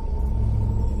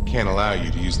 Can't allow you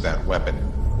to use that weapon.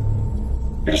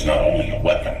 It is not only a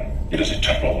weapon, it is a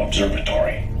temporal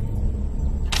observatory.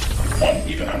 One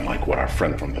even unlike what our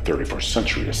friend from the 31st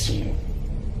century has seen.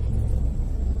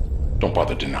 Don't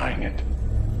bother denying it.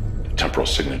 The temporal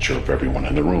signature of everyone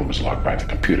in the room is logged by the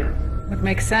computer. Would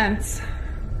make sense.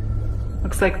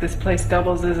 Looks like this place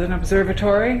doubles as an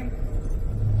observatory.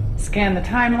 Scan the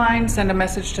timeline, send a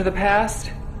message to the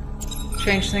past,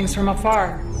 change things from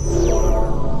afar.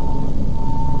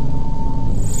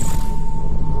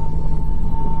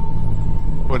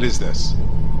 What is this?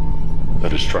 The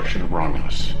destruction of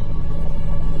Romulus.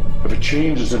 If a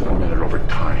change is implemented over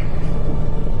time,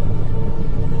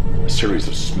 a series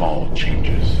of small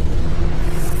changes,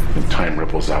 then time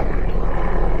ripples outward,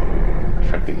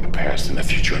 affecting the past and the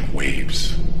future in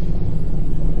waves.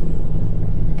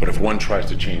 But if one tries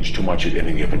to change too much at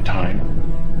any given time,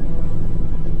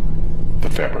 the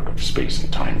fabric of space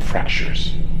and time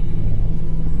fractures,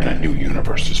 and a new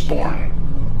universe is born.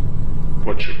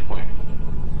 What's your point?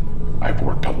 I've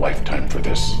worked a lifetime for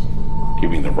this,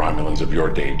 giving the Romulans of your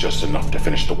day just enough to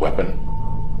finish the weapon,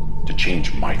 to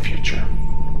change my future.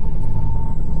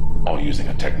 All using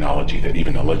a technology that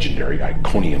even the legendary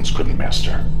Iconians couldn't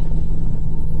master.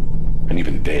 And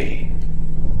even they,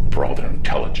 for all their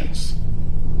intelligence,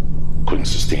 couldn't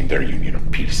sustain their union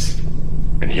of peace.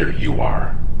 And here you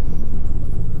are,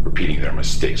 repeating their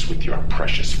mistakes with your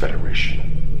precious Federation.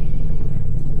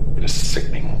 It is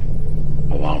sickening,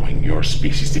 allowing your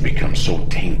species to become so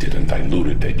tainted and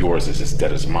diluted that yours is as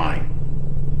dead as mine.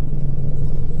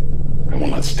 I will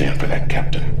not stand for that,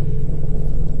 Captain.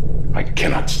 I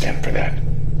cannot stand for that.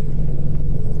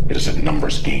 It is a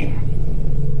numbers game.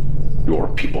 Your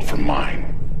people for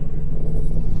mine.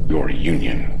 Your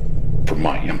union for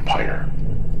my empire.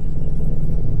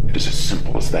 It is as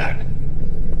simple as that.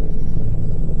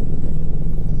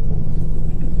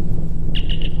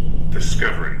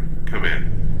 Discovery, come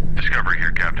in. Discovery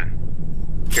here, Captain.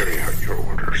 Carry out your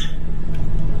orders.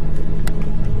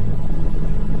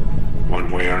 One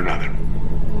way or another,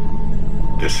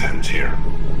 this ends here.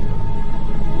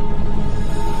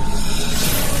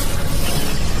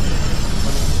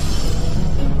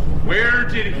 Where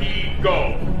did he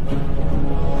go?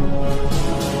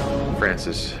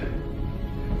 Francis,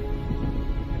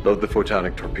 load the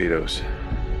photonic torpedoes.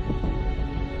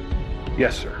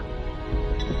 Yes, sir.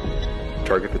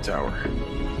 Target the tower.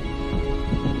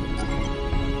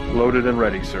 Loaded and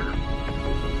ready, sir.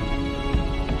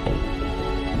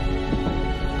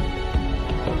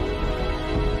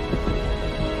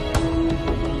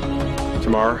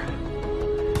 Tamar,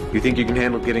 you think you can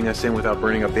handle getting us in without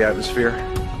burning up the atmosphere?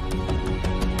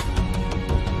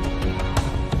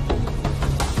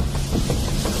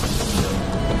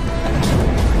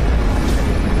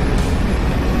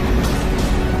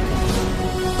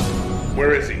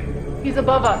 Where is he? He's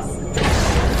above us.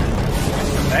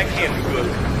 That can't be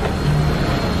good.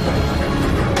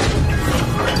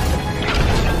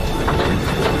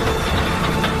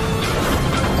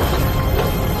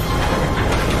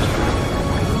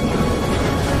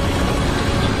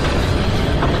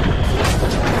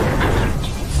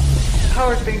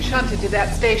 Power's being shunted to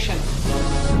that station.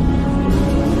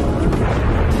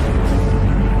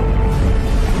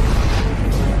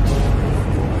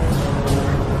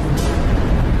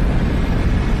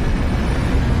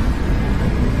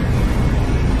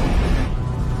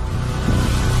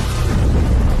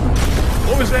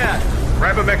 What was that?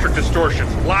 Gravimetric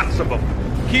distortions, lots of them.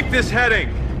 Keep this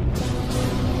heading.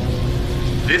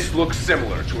 This looks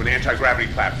similar to an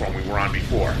anti-gravity platform we were on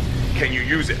before. Can you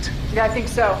use it? Yeah, I think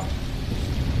so.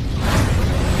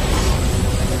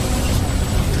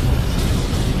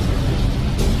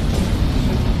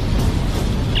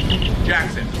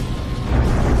 Jackson.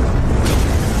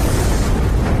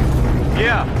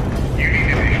 Yeah. You need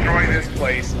to destroy this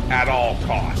place at all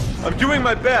costs. I'm doing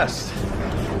my best.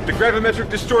 The gravimetric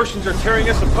distortions are tearing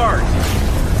us apart.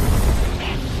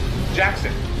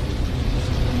 Jackson.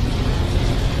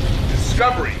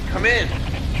 Discovery, come in.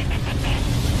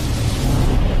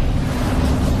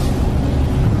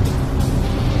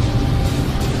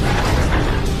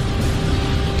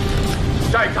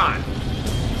 Daikon,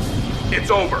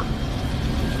 it's over.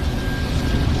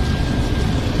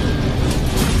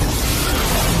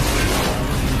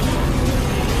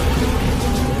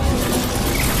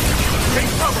 Take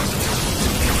cover.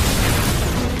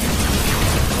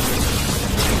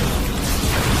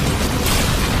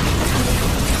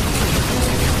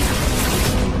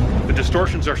 The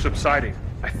distortions are subsiding.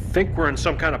 I think we're in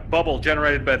some kind of bubble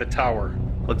generated by the tower.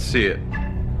 Let's see it.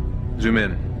 Zoom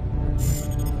in.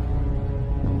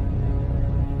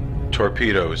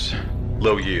 Torpedoes.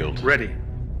 Low yield. Ready.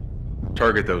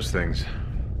 Target those things.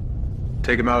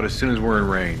 Take them out as soon as we're in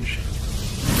range.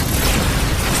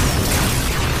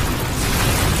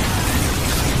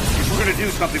 If we're gonna do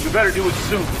something, we better do it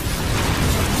soon.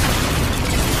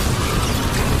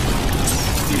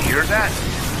 You hear that?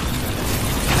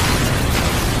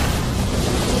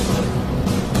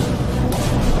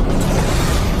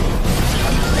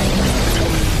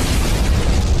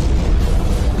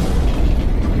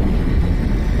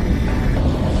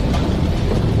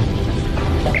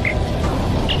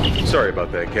 Sorry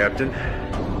about that, Captain.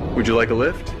 Would you like a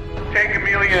lift? Take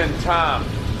Amelia and Tom.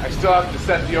 I still have to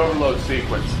set the overload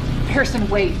sequence. Pearson,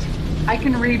 wait. I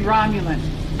can read Romulan.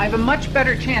 I have a much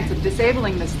better chance of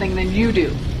disabling this thing than you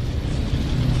do.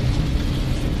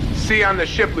 See you on the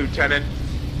ship, Lieutenant.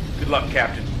 Good luck,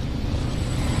 Captain.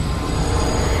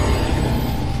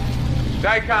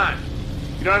 Daikon,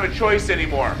 you don't have a choice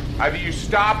anymore. Either you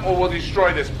stop or we'll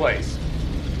destroy this place.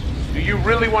 Do you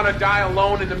really want to die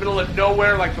alone in the middle of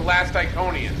nowhere like the last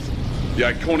Iconians? The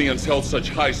Iconians held such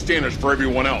high standards for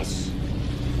everyone else.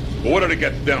 But what did it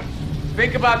get them?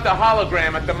 Think about the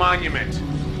hologram at the monument.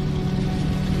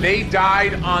 They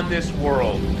died on this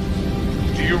world.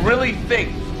 Do you really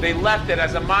think they left it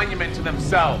as a monument to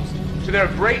themselves, to their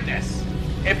greatness?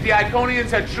 If the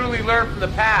Iconians had truly learned from the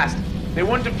past, they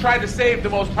wouldn't have tried to save the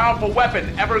most powerful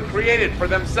weapon ever created for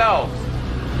themselves.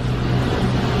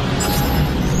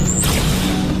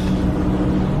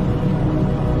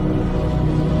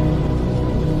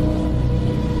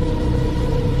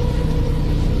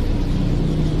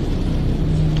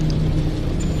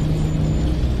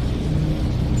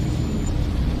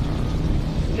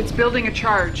 It's building a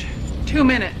charge. 2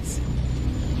 minutes.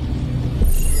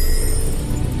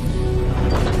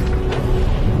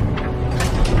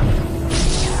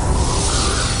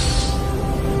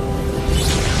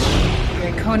 The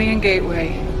Iconian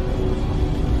Gateway.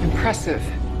 Impressive.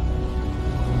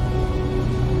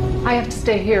 I have to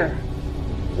stay here.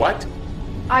 What?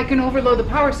 I can overload the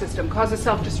power system, cause a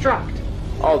self-destruct.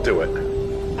 I'll do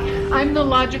it. I'm the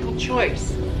logical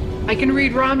choice. I can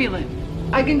read Romulan.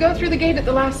 I can go through the gate at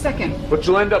the last second. But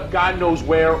you'll end up God knows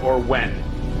where or when.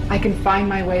 I can find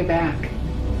my way back.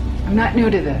 I'm not new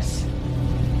to this.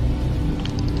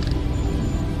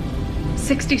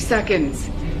 60 seconds.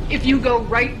 If you go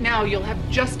right now, you'll have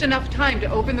just enough time to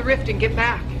open the rift and get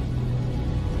back.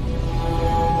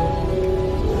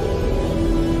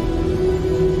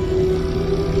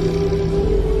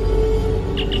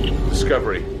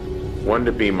 Discovery. 1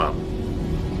 to beam up.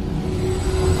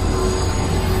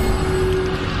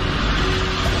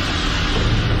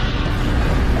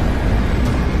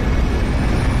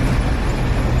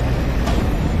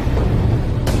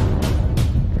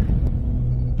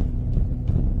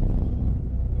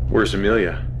 Where's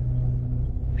Amelia?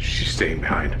 She's staying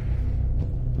behind.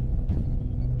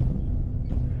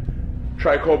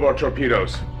 Try cobalt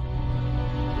torpedoes.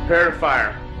 Prepare to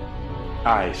fire.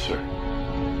 Aye, sir.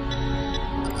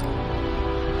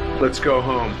 Let's go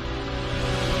home.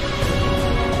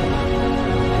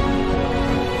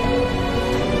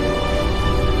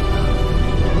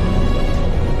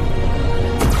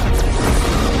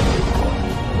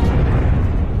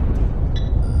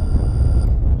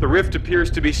 The rift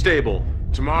appears to be stable.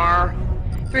 Tamar.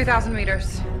 3,000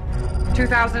 meters.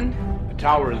 2,000. The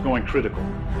tower is going critical.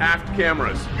 Aft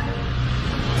cameras.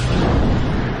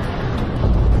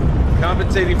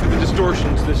 Compensating for the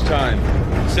distortions this time.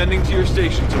 Sending to your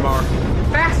station, Tamar.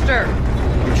 Faster!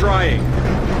 I'm trying.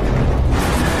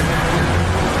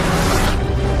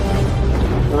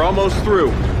 We're almost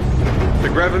through. The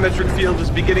gravimetric field is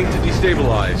beginning to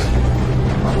destabilize.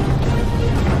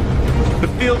 The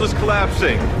field is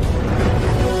collapsing.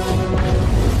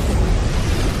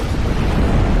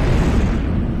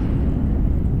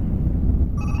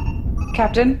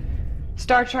 Captain,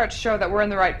 star charts show that we're in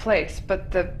the right place,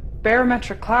 but the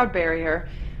barometric cloud barrier,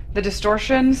 The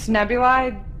distortions,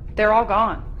 nebulae, they're all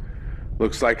gone.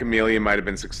 Looks like Amelia might have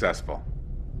been successful.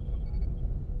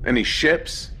 Any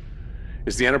ships?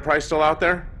 Is the Enterprise still out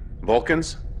there?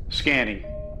 Vulcans? Scanning.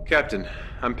 Captain,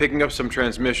 I'm picking up some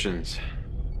transmissions.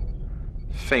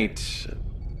 Faint,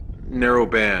 narrow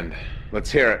band. Let's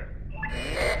hear it.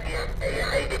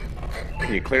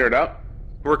 Can you clear it up?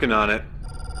 Working on it.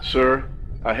 Sir,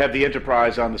 I have the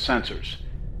Enterprise on the sensors.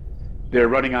 They're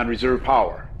running on reserve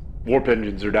power. Warp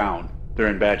engines are down. They're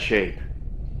in bad shape.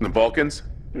 The Vulcans?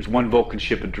 There's one Vulcan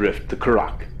ship adrift, the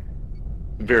Kurak.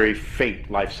 Very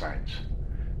faint life signs.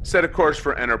 Set a course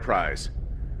for Enterprise.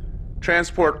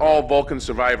 Transport all Vulcan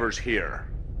survivors here.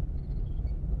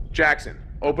 Jackson,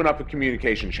 open up a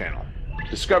communication channel.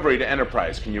 Discovery to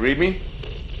Enterprise, can you read me?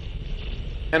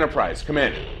 Enterprise, come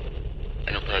in.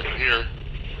 Enterprise here.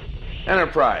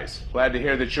 Enterprise, glad to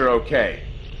hear that you're okay.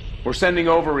 We're sending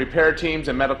over repair teams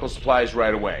and medical supplies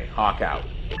right away. Hawk out.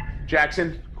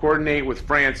 Jackson, coordinate with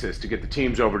Francis to get the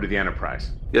teams over to the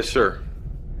Enterprise. Yes, sir.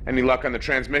 Any luck on the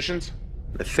transmissions?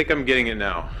 I think I'm getting it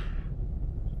now.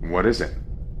 What is it?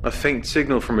 A faint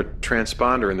signal from a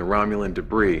transponder in the Romulan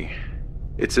debris.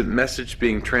 It's a message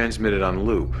being transmitted on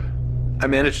loop. I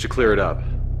managed to clear it up.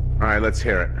 All right, let's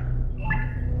hear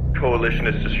it. Coalition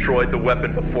has destroyed the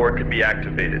weapon before it could be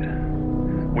activated.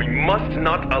 We must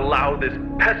not allow this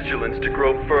pestilence to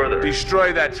grow further.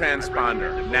 Destroy that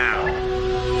transponder, now.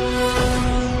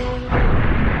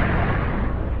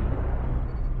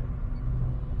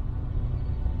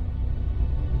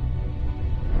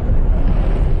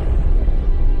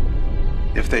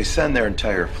 If they send their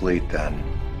entire fleet, then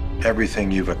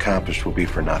everything you've accomplished will be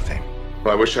for nothing.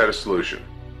 Well, I wish I had a solution,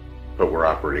 but we're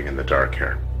operating in the dark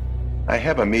here. I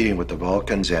have a meeting with the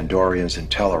Vulcans, Andorians, and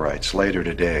Tellarites later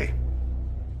today.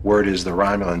 Word is the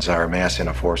Romulans are amassing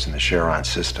a force in the Charon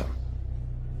system.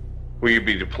 Will you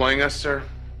be deploying us, sir?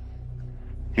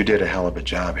 You did a hell of a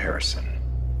job, Harrison.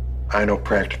 I know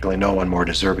practically no one more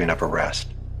deserving of a rest.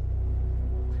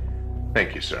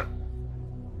 Thank you, sir.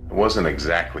 It wasn't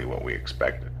exactly what we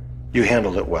expected. You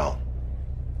handled it well.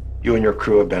 You and your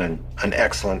crew have been an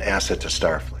excellent asset to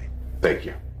Starfleet. Thank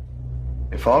you.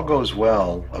 If all goes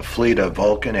well, a fleet of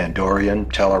Vulcan,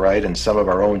 Andorian, Tellarite, and some of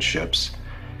our own ships,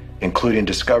 including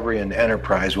Discovery and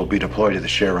Enterprise, will be deployed to the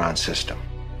Charon system.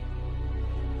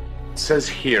 It says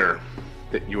here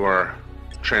that you are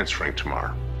transferring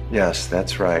tomorrow. Yes,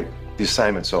 that's right. The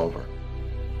assignment's over.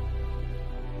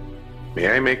 May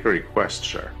I make a request,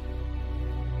 sir?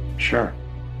 Sure.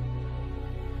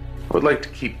 I would like to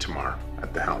keep Tamar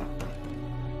at the helm.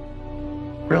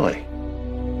 Really?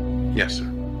 Yes, sir.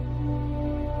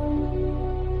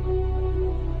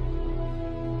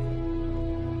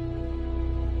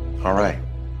 All right.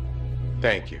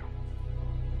 Thank you.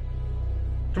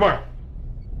 Tamar,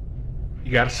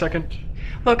 you got a second?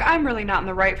 Look, I'm really not in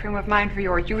the right frame of mind for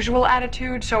your usual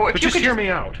attitude, so if But you just could hear me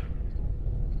out.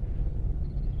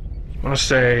 I want to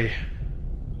say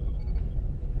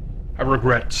I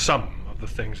regret some of the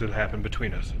things that happened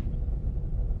between us.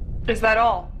 Is that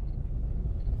all?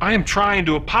 I am trying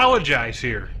to apologize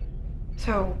here.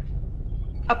 So,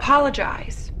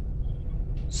 apologize,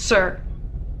 sir.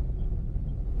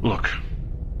 Look,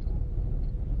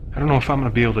 I don't know if I'm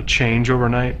going to be able to change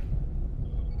overnight,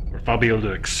 or if I'll be able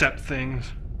to accept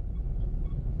things.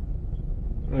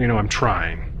 You know, I'm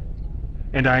trying.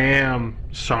 And I am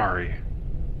sorry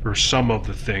for some of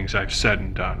the things I've said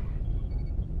and done.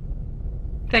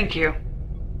 Thank you.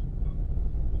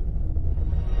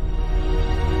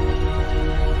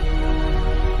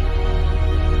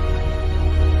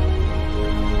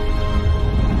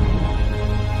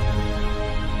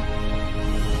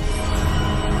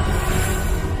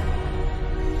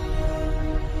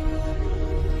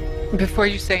 Before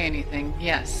you say anything,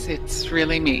 yes, it's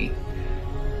really me.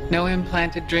 No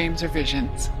implanted dreams or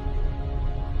visions.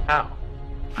 How?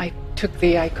 I took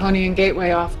the Iconian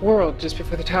Gateway off-world just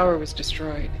before the tower was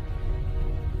destroyed.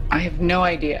 I have no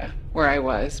idea where I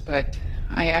was, but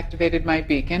I activated my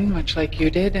beacon, much like you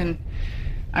did, and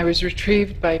I was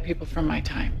retrieved by people from my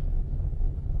time.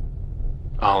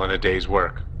 All in a day's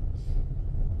work.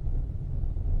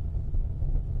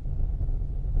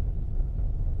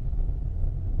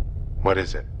 What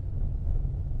is it?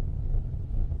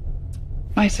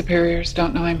 My superiors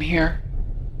don't know I'm here.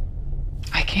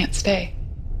 I can't stay.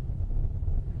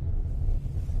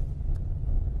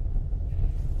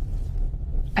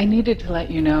 I needed to let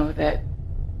you know that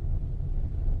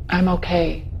I'm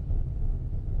okay.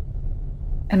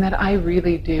 And that I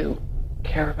really do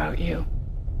care about you.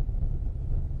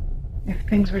 If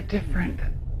things were different.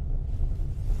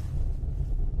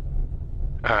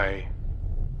 I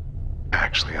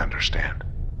actually understand.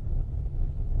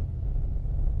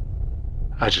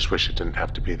 I just wish it didn't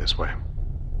have to be this way.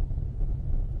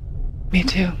 Me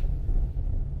too.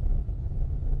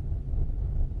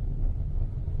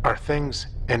 Are things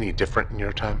any different in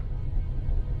your time?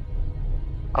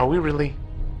 Are we really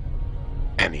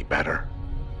any better?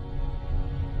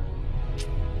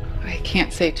 I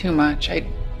can't say too much. I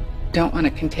don't want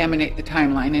to contaminate the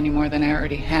timeline any more than I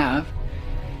already have.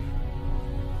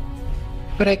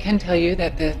 But I can tell you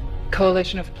that the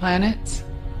coalition of planets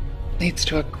leads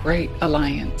to a great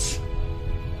alliance.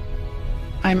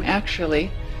 I'm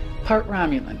actually part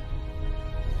Romulan.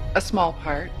 A small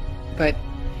part, but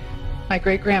my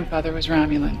great-grandfather was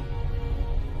Romulan.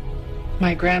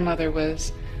 My grandmother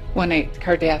was 1/8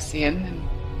 Cardassian, and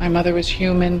my mother was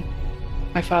human.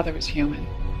 My father was human.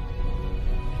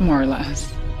 More or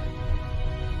less.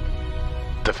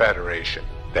 The Federation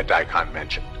that Daikon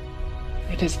mentioned.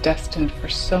 It is destined for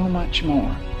so much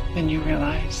more than you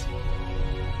realize.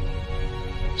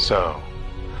 So,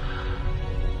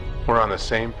 we're on the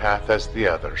same path as the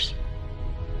others.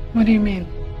 What do you mean?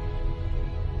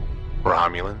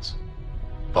 Romulans,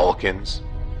 Vulcans,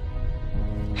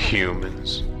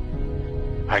 humans,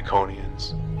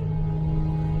 Iconians.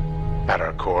 At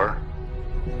our core,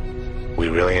 we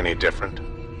really any different?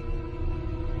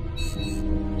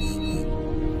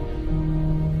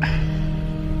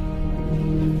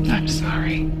 I'm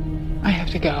sorry. I have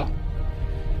to go.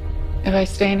 If I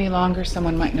stay any longer,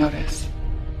 someone might notice.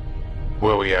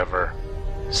 Will we ever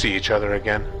see each other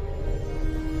again?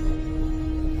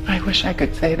 I wish I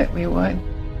could say that we would.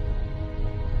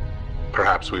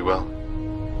 Perhaps we will.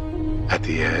 At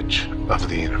the edge of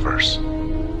the universe.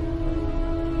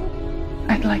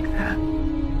 I'd like that.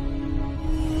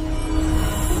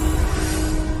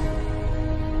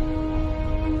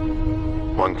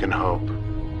 One can hope.